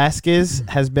Cain Velasquez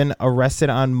has been arrested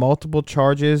on multiple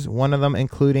charges, one of them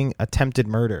including attempted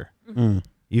murder.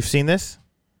 You've seen this?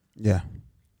 Yeah.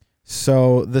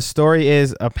 So the story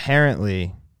is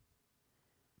apparently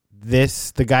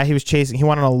the guy he was chasing, he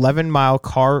went on an 11-mile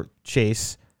car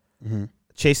chase,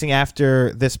 chasing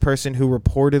after this person who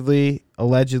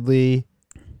allegedly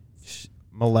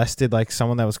molested like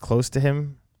someone that was close to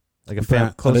him, like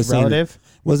a close relative.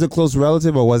 Was it close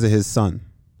relative or was it his son?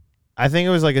 I think it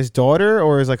was like his daughter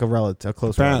or is like a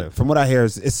close relative. From what I hear,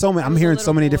 it's so many. I'm hearing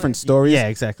so many different stories. Yeah,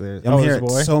 exactly. I'm hearing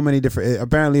so many different.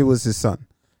 Apparently, it was his son.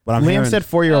 But Liam said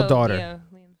 4-year-old daughter. Yeah,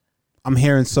 I'm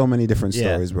hearing so many different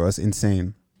stories, bro. It's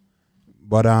insane.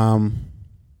 But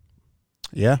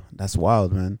yeah, that's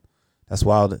wild, man. That's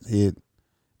wild.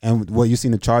 And what you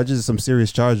seen the charges? Some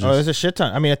serious charges. Oh, there's a shit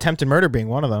ton. I mean, attempted murder being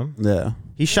one of them. Yeah.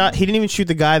 He didn't even shoot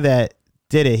the guy that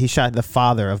did it. He shot the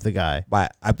father of the guy.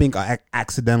 But I think I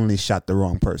accidentally shot the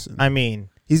wrong person. I mean,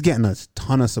 he's getting a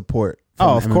ton of support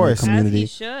Oh, the of MMA course. community. As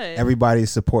he should.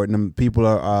 Everybody's supporting him. People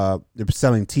are they're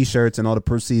selling T-shirts, and all the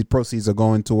proceeds are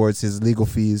going towards his legal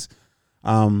fees.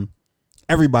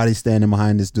 Everybody's standing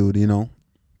behind this dude, you know.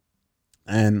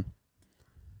 And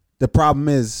the problem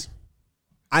is,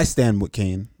 I stand with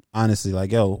Kane. Honestly,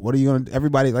 like, yo, what are you gonna?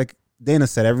 Everybody, like Dana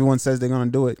said, everyone says they're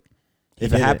gonna do it.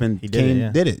 If it happened,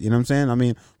 Kane did it. You know what I'm saying? I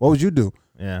mean, what would you do?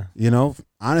 Yeah. You know,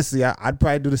 honestly, I'd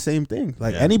probably do the same thing.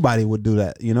 Like anybody would do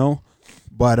that. You know,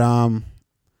 but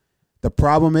the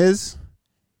problem is,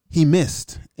 he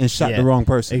missed and shot the wrong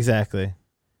person. Exactly.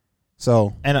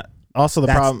 So and also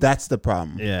that's the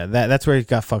problem. Yeah, that's where he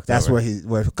got fucked. That's over.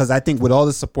 where because I think with all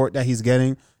the support that he's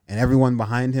getting and everyone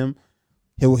behind him,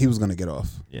 he was gonna get off.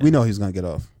 Yeah. We know he's gonna get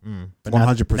off. But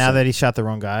 100%. Now that he shot the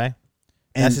wrong guy,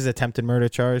 and that's his attempted murder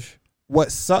charge.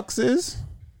 What sucks is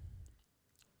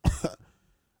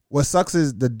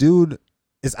the dude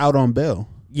is out on bail.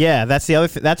 Yeah, that's the other.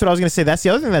 That's what I was gonna say. That's the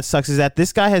other thing that sucks is that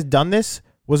this guy has done this,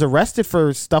 was arrested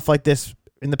for stuff like this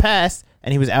in the past,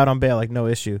 and he was out on bail, like no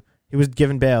issue. He was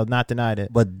given bail, not denied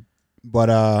it. But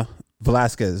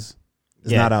Velasquez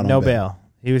is not out on bail.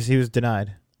 He was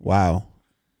denied. Wow.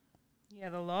 Yeah,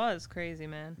 the law is crazy,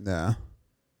 man. Yeah.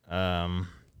 And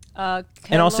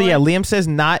also, Liam says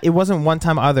it wasn't one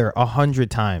time either, 100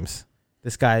 times.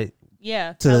 This guy.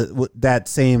 Yeah. To the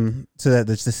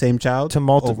same child? To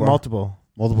multiple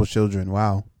children.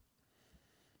 Wow.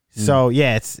 So,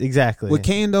 yeah, it's exactly. With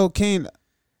Kane, though,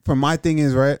 from my thing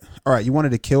is, right? All right, you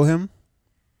wanted to kill him?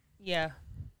 Yeah.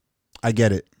 I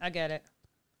get it.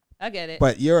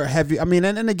 But you're heavy. I mean,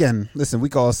 and again, listen, we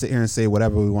can all sit here and say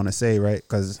whatever we want to say, right?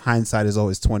 Because hindsight is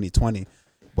always 20/20.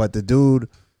 But the dude,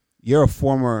 you're a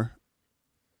former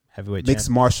heavyweight mixed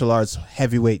martial arts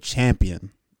heavyweight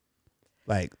champion,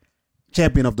 like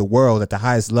champion of the world at the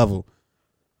highest level.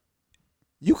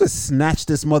 You could snatch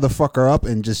this motherfucker up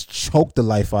and just choke the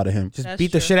life out of him. Just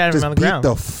beat the shit out of him on the ground.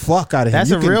 Just beat the fuck out of him.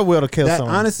 That's a real will to kill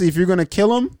someone. Honestly, if you're gonna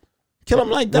kill him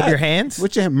like that. With your hands?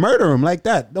 Murder him like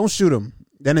that. Don't shoot him.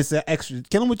 Then it's an extra.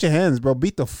 Kill him with your hands, bro.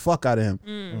 Beat the fuck out of him.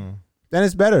 Then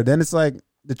it's better. Then it's like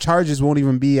the charges won't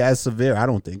even be as severe, I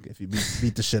don't think, if you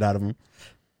beat the shit out of him.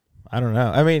 I don't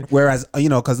know. I mean, whereas,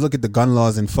 because look at the gun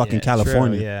laws in fucking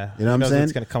California. True, yeah. You know what I'm saying?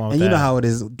 It's gonna come up and you know how it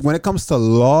is. When it comes to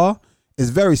law, it's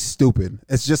very stupid.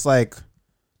 It's just like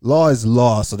law is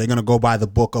law. So they're going to go by the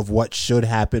book of what should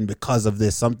happen because of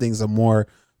this. Some things are more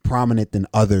prominent than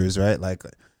others, right? Like,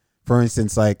 for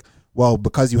instance, like, well,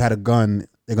 because you had a gun,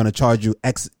 they're going to charge you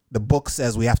X. The book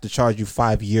says we have to charge you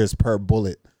 5 years per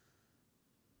bullet.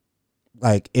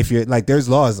 Like, if you're like, there's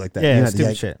laws like that. Yeah,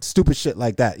 stupid shit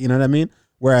like that. You know what I mean?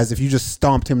 Whereas if you just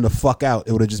stomped him the fuck out,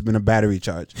 it would have just been a battery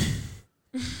charge.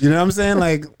 You know what I'm saying?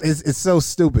 Like, it's so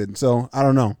stupid. So I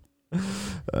don't know.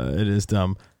 It is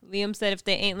dumb. Liam said if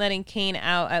they ain't letting Kane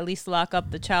out, at least lock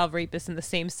up the child rapist in the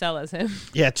same cell as him.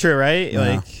 Yeah, true, right?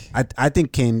 Yeah. Like, I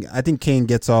think Kane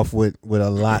gets off with a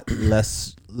lot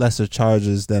lesser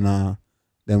charges than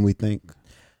we think.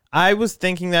 I was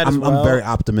thinking that as well. I'm very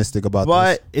optimistic about this.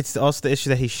 But it's also the issue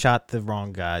that he shot the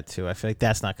wrong guy, too. I feel like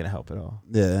that's not going to help at all.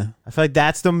 Yeah. I feel like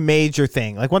that's the major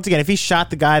thing. Like, once again, if he shot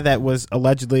the guy that was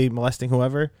allegedly molesting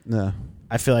whoever,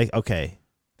 I feel like, okay.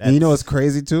 And you know what's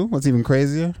crazy, too? What's even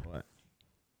crazier? What?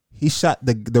 He shot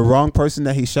the wrong person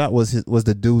that he shot was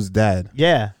the dude's dad.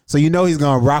 Yeah. So you know he's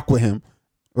going to rock with him.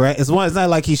 Right? It's not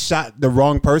like he shot the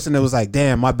wrong person. It was like,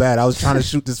 damn, my bad. I was trying to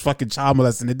shoot this fucking child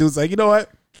molester. The dude's like, you know what?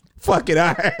 Fuck it.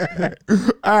 All right.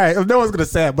 All right. No one's going to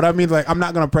say it. But I mean, like, I'm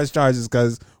not going to press charges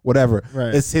because whatever.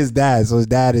 Right. It's his dad. So his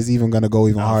dad is even going to go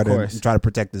even harder and try to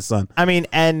protect his son. I mean,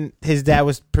 and his dad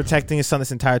was protecting his son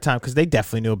this entire time because they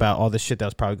definitely knew about all this shit that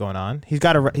was probably going on. He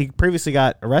previously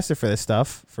got arrested for this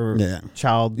stuff for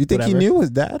child. You think whatever. he knew his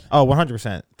dad? Oh,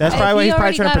 100%. That's probably why he's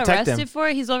probably trying to protect him. For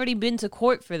it, he's already been to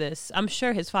court for this. I'm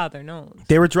sure his father knows.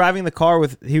 They were driving the car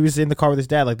he was in the car with his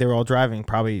dad. Like, they were all driving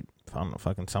probably, I don't know,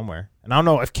 fucking somewhere. And I don't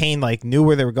know if Kane like knew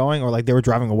where they were going or like they were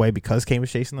driving away because Kane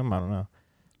was chasing them. I don't know.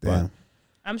 Yeah.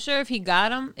 I'm sure if he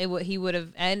got him, he would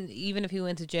have, and even if he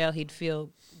went to jail, he'd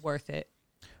feel worth it.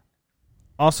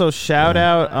 Also, shout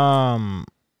out,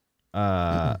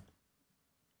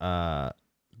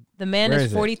 the man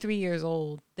is 43 years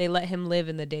old. They let him live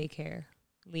in the daycare.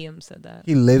 Liam said that.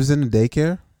 He lives in the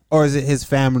daycare? Or is it his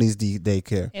family's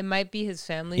daycare? It might be his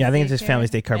family's Yeah, I think it's his family's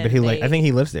daycare, but I think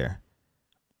he lives there.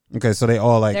 Okay, so they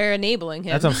all like they're enabling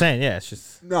him. That's what I'm saying. Yeah, it's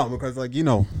just no, because like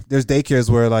there's daycares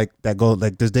where like that go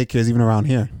like there's daycares even around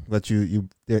here, but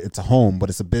it's a home, but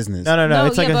it's a business. No.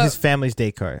 It's like his family's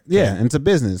daycare. Yeah, and it's a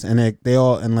business, and they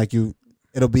all and like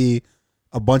it'll be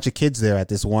a bunch of kids there at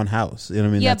this one house. You know what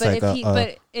I mean? Yeah, That's but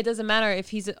but it doesn't matter if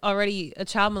he's already a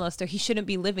child molester. He shouldn't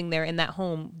be living there in that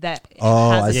home. That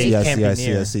I has a see, I can't see, be I see,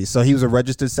 near. I see. So he was a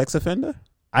registered sex offender?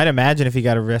 I'd imagine if he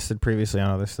got arrested previously on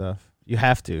other stuff. You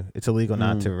have to. It's illegal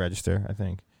not to register, I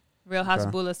think. Real House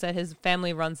Bula said his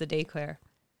family runs the daycare.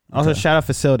 Also, shout out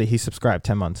Facility. He subscribed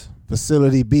 10 months.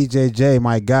 Facility BJJ,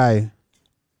 my guy.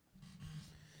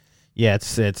 Yeah,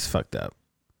 it's fucked up.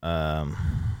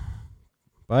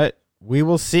 But we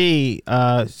will see.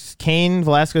 Cain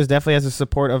Velasquez definitely has the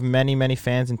support of many, many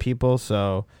fans and people.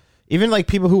 So even like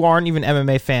people who aren't even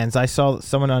MMA fans, I saw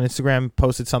someone on Instagram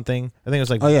posted something. I think it was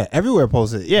like, Oh yeah, everywhere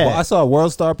posted. Yeah. Well, I saw a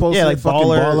World Star posted. yeah, like fucking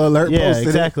Baller Alert yeah, posted.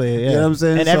 exactly. It. Yeah. You know what I'm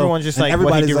saying? And everyone's just and like,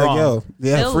 what he everybody's did like, wrong. yo,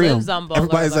 yeah, Phil free him. lives on Baller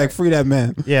Everybody's like, Alert. free that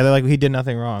man. Yeah, they're like, he did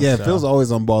nothing wrong. Yeah, so. Phil's always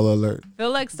on Baller Alert.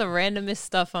 Phil likes the randomest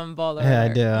stuff on Baller Yeah, I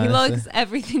Alert. do, He honestly. likes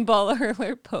everything Baller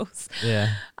Alert posts.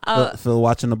 Yeah, Phil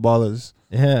watching the ballers.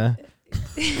 yeah.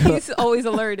 He's always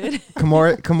alerted.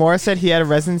 Kimura said he had a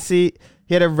residency.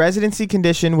 He had a residency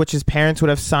condition which his parents would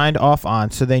have signed off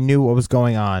on, so they knew what was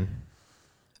going on.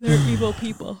 They're evil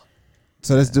people.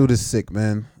 So this dude is sick,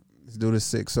 man. This dude is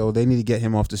sick. So they need to get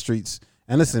him off the streets.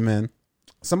 And listen, man,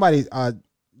 somebody,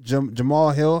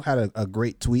 Jamal Hill had a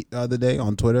great tweet the other day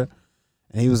on Twitter,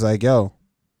 and he was like, "Yo,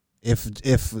 if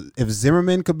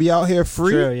Zimmerman could be out here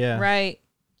free, True, yeah. Right.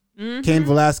 Cain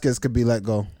Velasquez could be let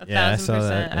go Yeah, I saw 1,000%.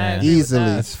 that, I yeah. agree with easily,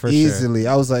 that. That's for sure. easily."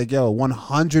 I was like, "Yo,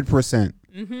 100%,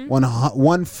 Mm-hmm.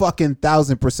 one fucking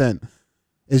 1,000%."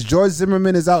 Is George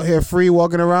Zimmerman is out here free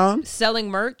walking around Selling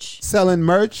merch. selling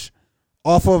merch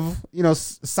off of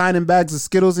signing bags of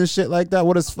Skittles and shit like that?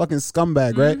 What a fucking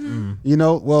scumbag, right?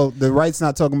 Well, the right's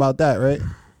not talking about that, right?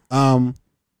 After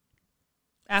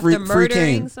free murdering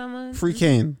Cain. someone. Free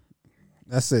Cain.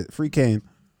 That's it. Free Cain.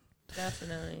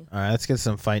 Definitely. All right, let's get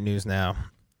some fight news now.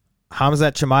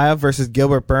 Khamzat Chimaev versus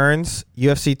Gilbert Burns,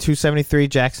 UFC 273,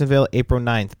 Jacksonville, April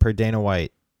 9th, per Dana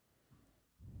White.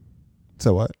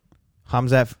 So what?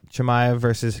 Khamzat Chimaev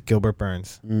versus Gilbert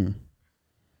Burns.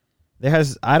 I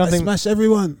smash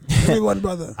everyone,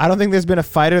 brother. I don't think there's been a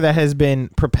fighter that has been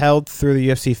propelled through the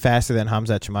UFC faster than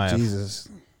Khamzat Chimaev. Jesus.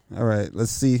 All right,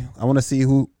 let's see. I want to see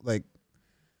who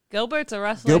Gilbert's a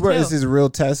wrestler Gilbert too. is his real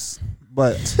test,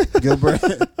 but Gilbert.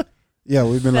 Yeah,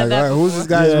 we've been Said like, that all right, who's before. this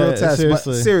guy's Yeah, real test?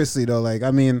 seriously. But seriously though,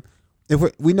 I mean,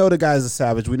 if we know the guy's a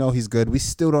savage, we know he's good. We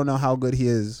still don't know how good he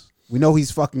is. We know he's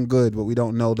fucking good, but we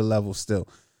don't know the level still.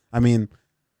 I mean,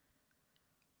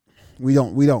 we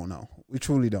don't know. We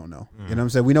truly don't know. You know what I'm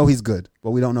saying? We know he's good,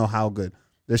 but we don't know how good.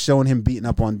 They're showing him beating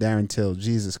up on Darren Till.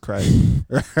 Jesus Christ.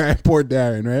 Right? Poor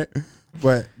Darren, right?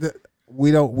 But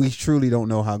we truly don't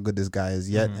know how good this guy is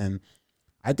yet. And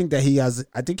I think that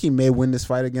he may win this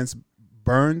fight against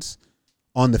Burns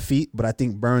on the feet, but I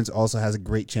think Burns also has a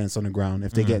great chance on the ground.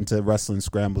 If they get into wrestling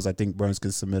scrambles, I think Burns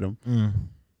can submit him.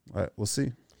 All right, we'll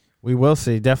see. We will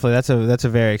see. Definitely. That's a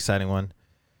very exciting one.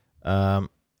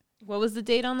 What was the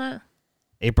date on that?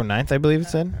 April 9th, I believe it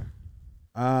said.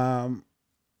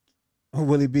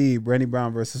 Willie B, Randy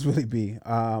Brown versus Willie B.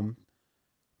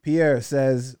 Pierre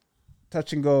says,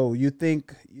 touch and go. You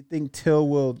think Till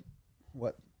will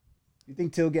what? You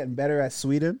think Till getting better at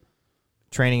Sweden?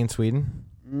 Training in Sweden.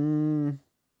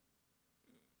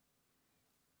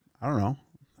 I don't know.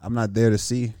 I'm not there to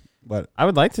see, but I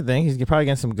would like to think he's probably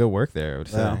getting some good work there, I would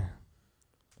say. Yeah.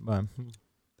 But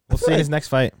we'll see his next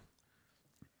fight.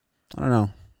 I don't know.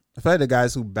 I feel like the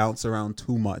guys who bounce around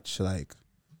too much,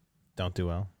 Don't do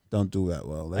well. don't do that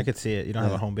well. I could see it. You don't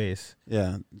have a home base.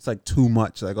 Yeah, it's like too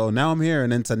much. Like, oh, now I'm here,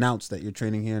 and then it's announced that you're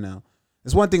training here now.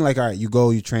 It's one thing, like, all right, you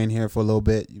go, you train here for a little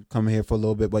bit, you come here for a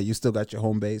little bit, but you still got your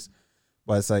home base.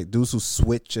 But it's like dudes who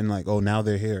switch and like, oh, now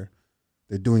they're here.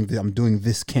 They're doing. I'm doing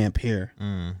this camp here.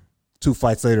 2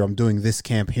 fights later, I'm doing this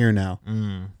camp here now.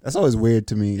 That's always weird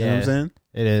to me. You know what I'm saying?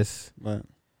 It is. But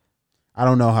I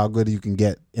don't know how good you can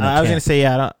get. In a I was camp. gonna say,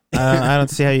 yeah. I don't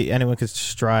see how anyone could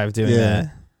strive doing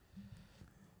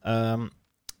that.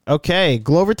 Okay,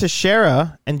 Glover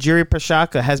Teixeira and Jiri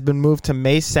Prochazka has been moved to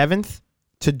May 7th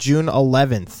to June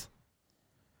 11th.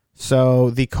 So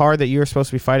the card that you were supposed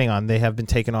to be fighting on, they have been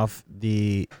taken off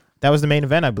the. That was the main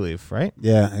event, I believe, right?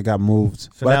 Yeah, it got moved.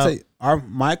 So But now- I tell you,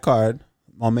 my card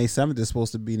on May 7th is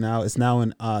supposed to be now. It's now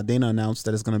in. Dana announced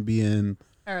that it's going to be in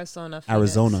Arizona.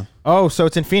 Arizona. Oh, so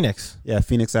it's in Phoenix. Yeah,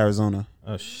 Phoenix, Arizona.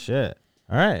 Oh shit!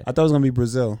 All right. I thought it was going to be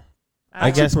Brazil.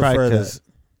 I guess probably prefer because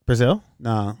Brazil.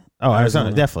 Nah. Oh,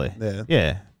 Arizona, definitely. Yeah.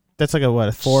 Yeah, that's like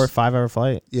a 4 or 5 hour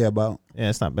flight. Yeah, about. Yeah,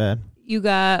 it's not bad. You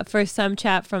got first time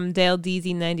chat from Dale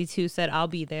DZ92 said I'll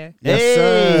be there. Yes, Hey,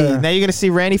 sir. now you're gonna see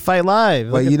Randy fight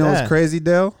live. But Look you at know that. what's crazy,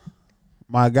 Dale?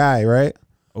 My guy, right?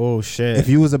 Oh shit! If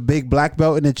you was a big black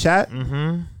belt in the chat,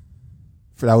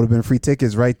 That would have been free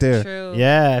tickets right there. True.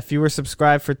 Yeah, if you were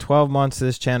subscribed for 12 months to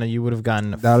this channel, you would have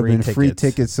gotten That would have been free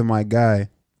tickets to my guy.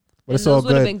 But And it's all those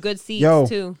would have good. been good seats Yo.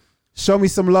 too. Show me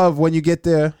some love when you get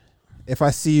there. If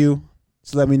I see you,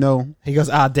 just let me know. He goes,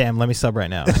 damn, let me sub right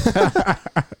now.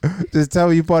 Just tell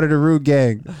me you part of the Rude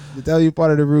Gang. Just tell me you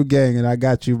part of the Rude Gang, and I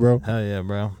got you, bro. Hell yeah,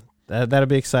 bro. That'll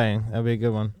be exciting. That'll be a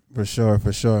good one. For sure,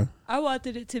 for sure. I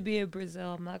wanted it to be in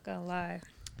Brazil. I'm not gonna lie.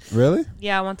 Really?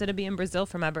 Yeah, I wanted to be in Brazil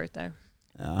for my birthday.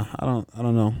 I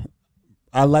don't know.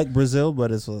 I like Brazil,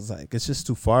 but it's just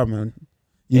too far, man.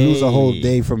 You lose a whole Hey.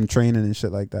 day from training and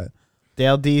shit like that.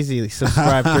 Dale Deasy,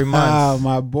 subscribe 3 months.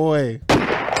 My boy.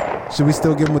 Should we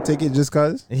still give him a ticket just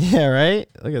cause? Yeah, right?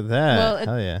 Look at that. Well,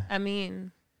 Hell yeah. I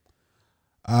mean,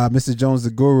 Mr. Jones, the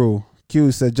guru.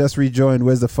 Q said, just rejoined.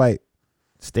 Where's the fight?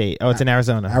 State. Oh, it's in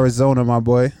Arizona. Arizona, my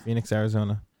boy. Phoenix,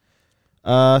 Arizona.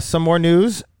 Some more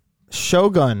news.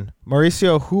 Shogun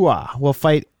Mauricio Hua will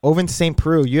fight Ovince St.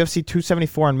 Preux, UFC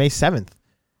 274 on May 7th.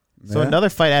 So Yeah. another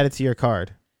fight added to your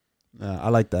card. I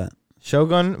like that.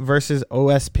 Shogun versus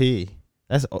OSP.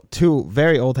 That's two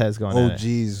very old heads going at it.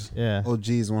 OGs. Yeah.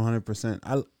 OGs, 100%.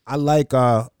 I like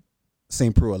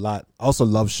St. Preux a lot. I also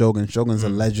love Shogun. Shogun's a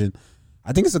legend.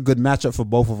 I think it's a good matchup for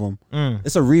both of them.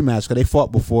 It's a rematch because they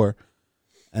fought before.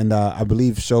 And I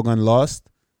believe Shogun lost.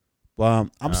 But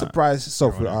I'm surprised. So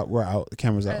we're out. The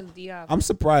camera's out. I'm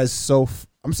surprised.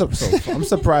 I'm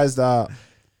surprised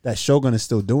that Shogun is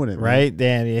still doing it. Man. Right?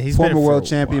 Damn, yeah. He's Former been world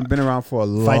champion, been around for a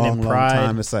long Pride.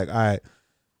 time. It's like, all right,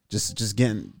 just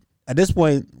getting. At this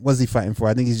point, what's he fighting for?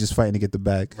 I think he's just fighting to get the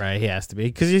bag. Right, he has to be.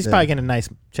 Because he's probably getting a nice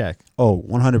check. Oh,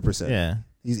 100%. Yeah.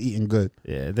 He's eating good.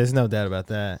 Yeah, there's no doubt about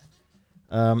that.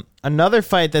 Another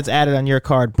fight that's added on your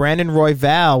card, Brandon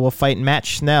Royval will fight Matt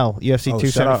Schnell, UFC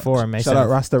 274 on May 7th. Shout out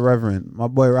Rasta Reverend. My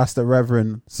boy Rasta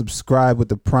Reverend. Subscribe with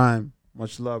the Prime.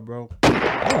 Much love, bro. Hey,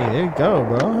 there you go,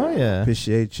 bro. Oh, yeah.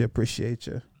 Appreciate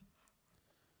you.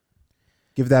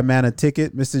 Give that man a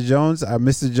ticket, Mr. Jones.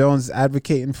 Mr. Jones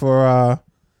advocating for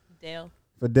Dale.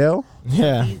 Dale.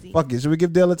 Yeah. Easy. Fuck it. Should we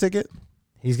give Dale a ticket?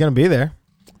 He's going to be there.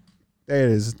 There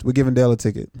it is. We're giving Dale a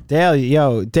ticket. Dale,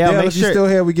 Dale, make if you're sure. still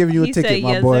here, we're giving you a He ticket, said,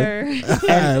 my yes, boy. sir. All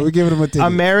right, we're giving him a ticket.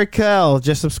 Americal,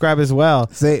 just subscribe as well.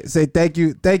 Say thank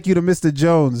you to Mr.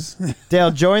 Jones. Dale,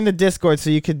 join the Discord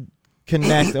so you could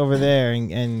connect over there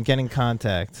and get in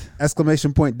contact. !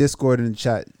 Discord in the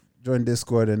chat. Join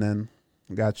Discord and then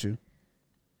got you.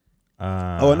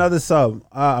 Another sub.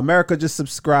 America just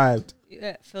subscribed.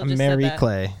 Yeah, Phil just said Mary that.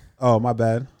 Clay. Oh, my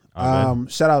bad. All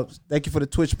Shout out. Thank you for the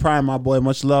Twitch Prime, my boy.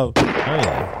 Much love. Oh,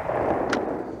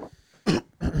 yeah.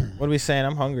 What are we saying?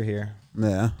 I'm hungry here.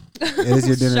 Yeah. It is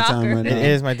your dinner time Shocker. right now. It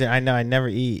is my dinner. I know. I never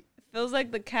eat. Feels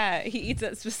like the cat. He eats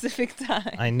at specific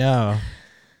time. I know.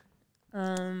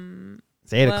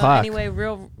 It's 8 well, o'clock. Anyway,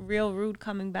 real rude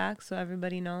coming back, so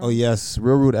everybody knows. Oh, yes.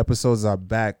 Real Rude episodes are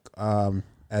back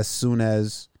as soon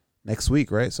as next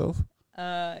week, right? So,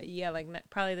 Yeah, like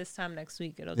probably this time next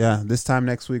week. this time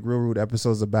next week, Real Rude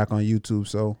episodes are back on YouTube.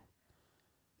 So,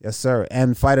 yes, sir.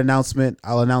 And fight announcement.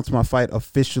 I'll announce my fight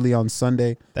officially on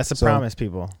Sunday. That's a So- promise,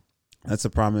 people. That's a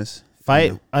promise.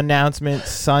 Fight announcement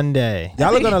Sunday.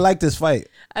 Y'all are going to like this fight.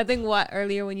 I think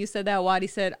earlier when you said that, Wadi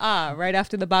said, right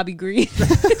after the Bobby Green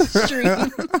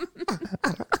stream.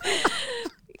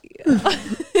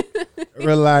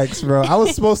 Relax, bro. I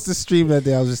was supposed to stream that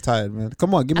day. I was just tired, man.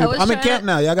 Come on, give me. I'm in camp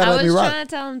now. Y'all gotta let me I was rock. trying to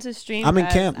tell him to stream. I'm in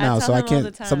guys. camp now, tell so I him all the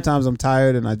can't. time. Sometimes I'm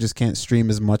tired and I just can't stream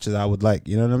as much as I would like.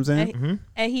 You know what I'm saying?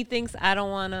 And he thinks I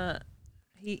don't want to.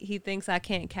 He thinks I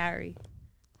can't carry.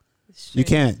 You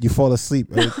can't. You fall asleep.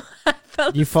 Right?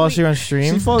 You fall asleep on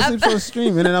stream? She falls asleep for a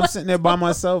stream, and then I'm sitting there by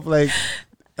myself, like.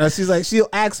 She's like, she'll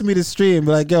ask me to stream,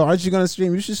 be like, yo, aren't you gonna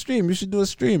stream? You should stream. You should do a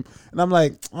stream. And I'm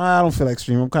like, I don't feel like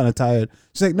streaming. I'm kind of tired.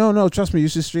 She's like, no, trust me, you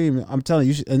should stream. I'm telling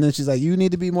you. And then she's like, you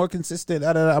need to be more consistent.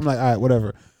 I'm like, all right,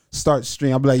 whatever. Start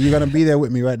stream. I'll be like, you're gonna be there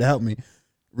with me, right, to help me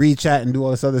read chat and do all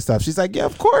this other stuff. She's like, yeah,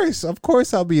 of course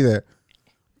I'll be there.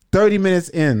 30 minutes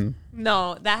in.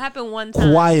 No, that happened one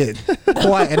time. Quiet.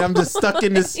 And I'm just stuck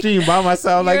in the stream by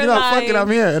myself. Like, You're fuck it, I'm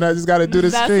here. And I just got to do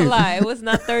this That's stream. a lie. It was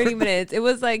not 30 minutes. It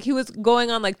was like he was going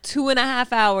on like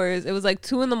 2.5 hours. It was like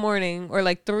 2 a.m. or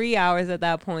like 3 hours at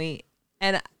that point.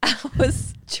 And I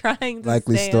was trying to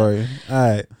Likely stay story.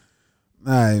 All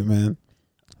right, man.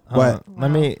 But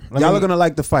y'all are going to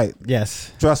like the fight.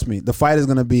 Yes. Trust me. The fight is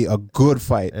going to be a good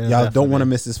fight. Y'all don't want to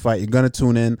miss this fight. You're going to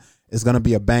tune in. It's going to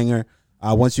be a banger.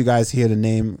 Once you guys hear the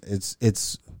name,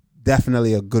 it's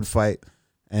definitely a good fight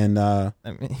and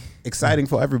exciting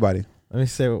for everybody. Let me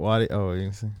say what Wadi. Oh, you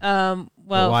can say.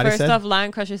 Well, Wadi first said? off,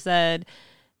 Lion Crusher said,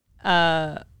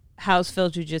 "How's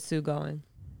Phil Jiu-Jitsu going?"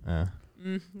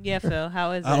 Yeah, Phil.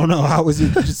 How is it? I don't know. How is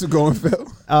your jiu-jitsu going,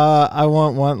 Phil? I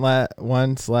won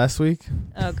once last week.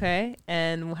 Okay.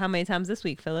 And how many times this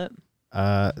week, Philip?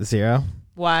 0.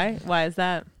 Why? Why is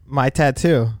that? My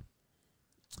tattoo.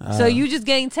 So you just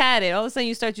getting tatted. All of a sudden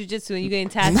you start jujitsu and you getting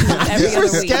tattoos every These other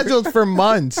were week. scheduled for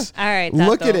months. All right.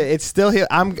 Look Tato. at it. It's still here.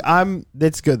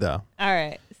 It's good though. All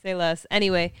right. Say less.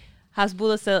 Anyway,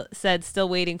 Hasbullah said still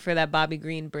waiting for that Bobby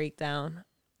Green breakdown.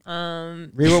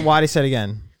 Read what Wadi said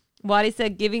again. Wadi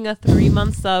said giving a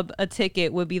 3-month sub a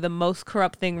ticket would be the most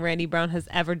corrupt thing Randy Brown has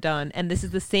ever done. And this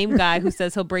is the same guy who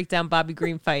says he'll break down Bobby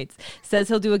Green fights, says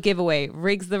he'll do a giveaway,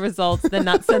 rigs the results, then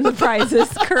not send the prizes.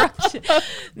 Corruption.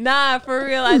 Nah, for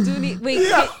real. I do need. Wait, he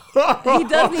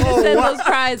does need to send those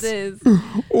prizes.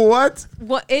 What?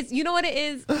 What it's you know what it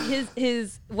is?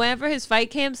 His whenever his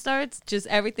fight camp starts, just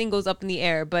everything goes up in the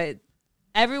air. But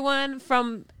everyone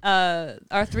from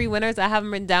our 3 winners, I have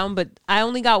them written down, but I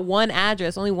only got one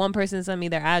address. Only one person sent me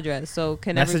their address. So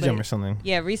can Message everybody, him or something.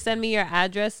 Yeah, resend me your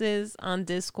addresses on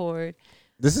Discord.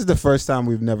 This is the first time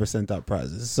we've never sent out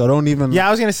prizes, so don't even. Yeah,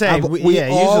 I was gonna say we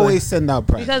usually. always send out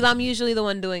prizes Because I'm usually the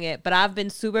one doing it, but I've been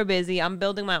super busy. I'm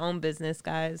building my own business,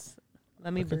 guys.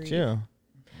 Let me Look breathe. at you.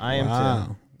 I am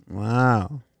Wow.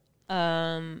 Wow.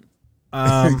 too.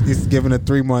 He's giving a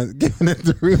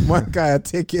 3-month guy a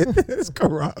ticket. It's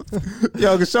corrupt.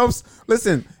 Yo, show him.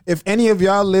 Listen, if any of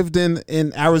y'all lived in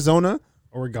Arizona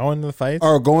Or we're going to the fights.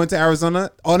 or going to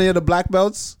Arizona, any of the black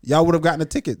belts, y'all would have gotten a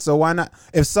ticket. So why not?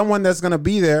 If someone that's gonna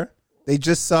be there, they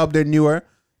just subbed, they're newer.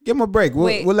 Give him a break.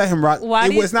 We'll let him rock.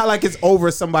 It's not like it's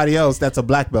over somebody else that's a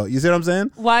black belt. You see what I'm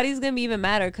saying? Wadi's gonna be even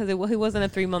madder because he wasn't a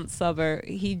 3-month subber.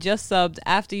 He just subbed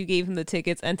after you gave him the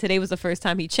tickets, and today was the first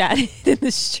time he chatted in the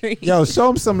stream. Yo, show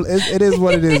him some. It is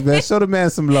what it is, man. Show the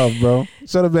man some love, bro.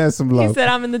 Show the man some love. He said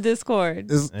I'm in the Discord.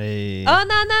 Hey. Oh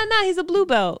no, he's a blue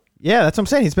belt. Yeah, that's what I'm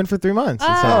saying. He's been for 3 months.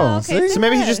 Oh, okay. So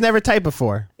maybe he just never typed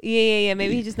before. Yeah.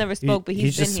 Maybe he just never spoke, but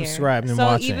he's been just here. subscribed and so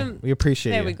watching. We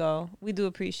appreciate There you. we go. We do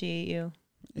appreciate you.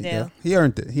 Yeah. He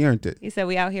earned it. He said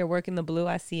we out here working the blue.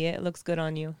 I see it. It looks good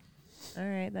on you. All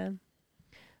right then.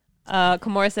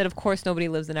 Kimura said, of course nobody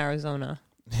lives in Arizona.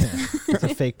 Yeah, it's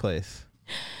a fake place.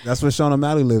 That's where Sean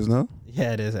O'Malley lives, no?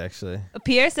 Yeah, it is actually.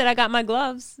 Pierre said I got my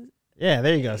gloves. Yeah,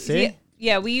 there you go. See?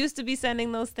 Yeah, we used to be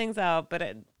sending those things out, but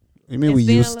You mean we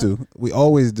used to? We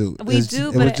always do. We It's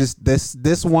do, It but was just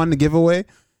this one giveaway.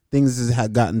 Things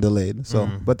had gotten delayed. So,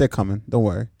 but they're coming. Don't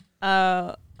worry.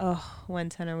 when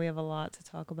tenor, we have a lot to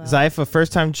talk about. Zypha,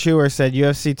 first time chewer, said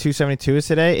UFC 272 is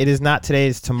today. It is not today,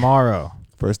 it's tomorrow.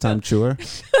 First time chewer.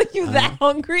 You that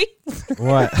hungry?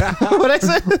 What? What I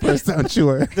say? First time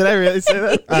chewer. Did I really say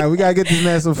that? All right, we gotta get this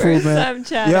man some food, First man. time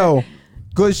chatter. Yo,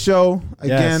 good show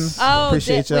again. Yes.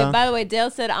 Appreciate y'all. Wait, by the way,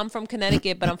 Dale said I'm from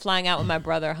Connecticut, but I'm flying out with my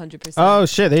brother 100%. Oh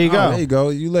shit! There you go. There you go.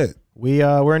 You lit.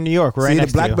 We're in New York. We're right See, the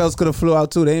next to black you. belts could have flew out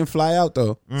too. They didn't fly out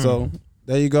though. So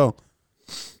there you go.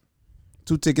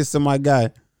 2 tickets to my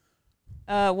guy.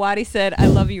 Wadi said, I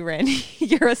love you, Randy.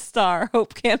 You're a star.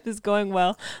 Hope camp is going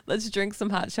well. Let's drink some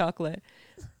hot chocolate.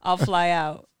 I'll fly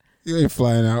out. You ain't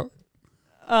flying out.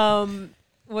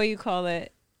 What do you call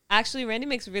it? Actually, Randy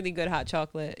makes really good hot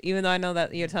chocolate, even though I know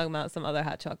that you're talking about some other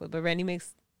hot chocolate. But Randy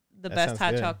makes the That best sounds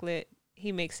hot good. chocolate.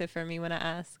 He makes it for me when I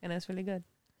ask, and it's really good.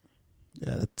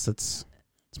 Yeah, it's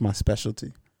my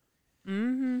specialty.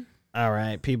 Mm-hmm. All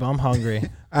right, people. I'm hungry.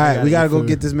 All right, we gotta eat go food.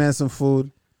 get this man some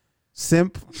food.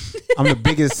 Simp, I'm the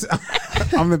biggest.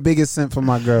 I'm the biggest simp for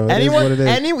my girl. It is what it is.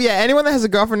 Anyone that has a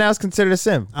girlfriend now is considered a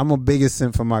simp. I'm a biggest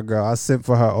simp for my girl. I simp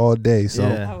for her all day. So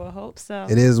Yeah. I will hope so.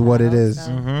 it is what I it hope is. so.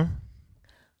 Mm-hmm.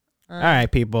 All right,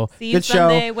 people. See you Good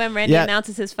Sunday show. when Randy Yeah.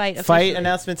 announces his fight. Fight officially.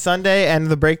 announcement Sunday and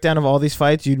the breakdown of all these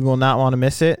fights. You will not want to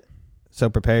miss it. So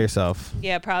prepare yourself.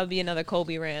 Yeah, probably be another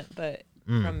Colby rant, but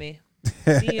from me.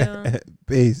 See ya.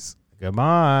 Peace.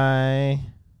 Goodbye.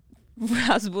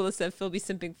 Hasbullah said Phil be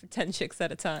simping for 10 chicks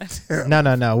at a time. No.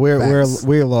 Facts.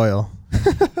 We're loyal.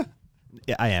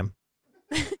 Yeah, I am.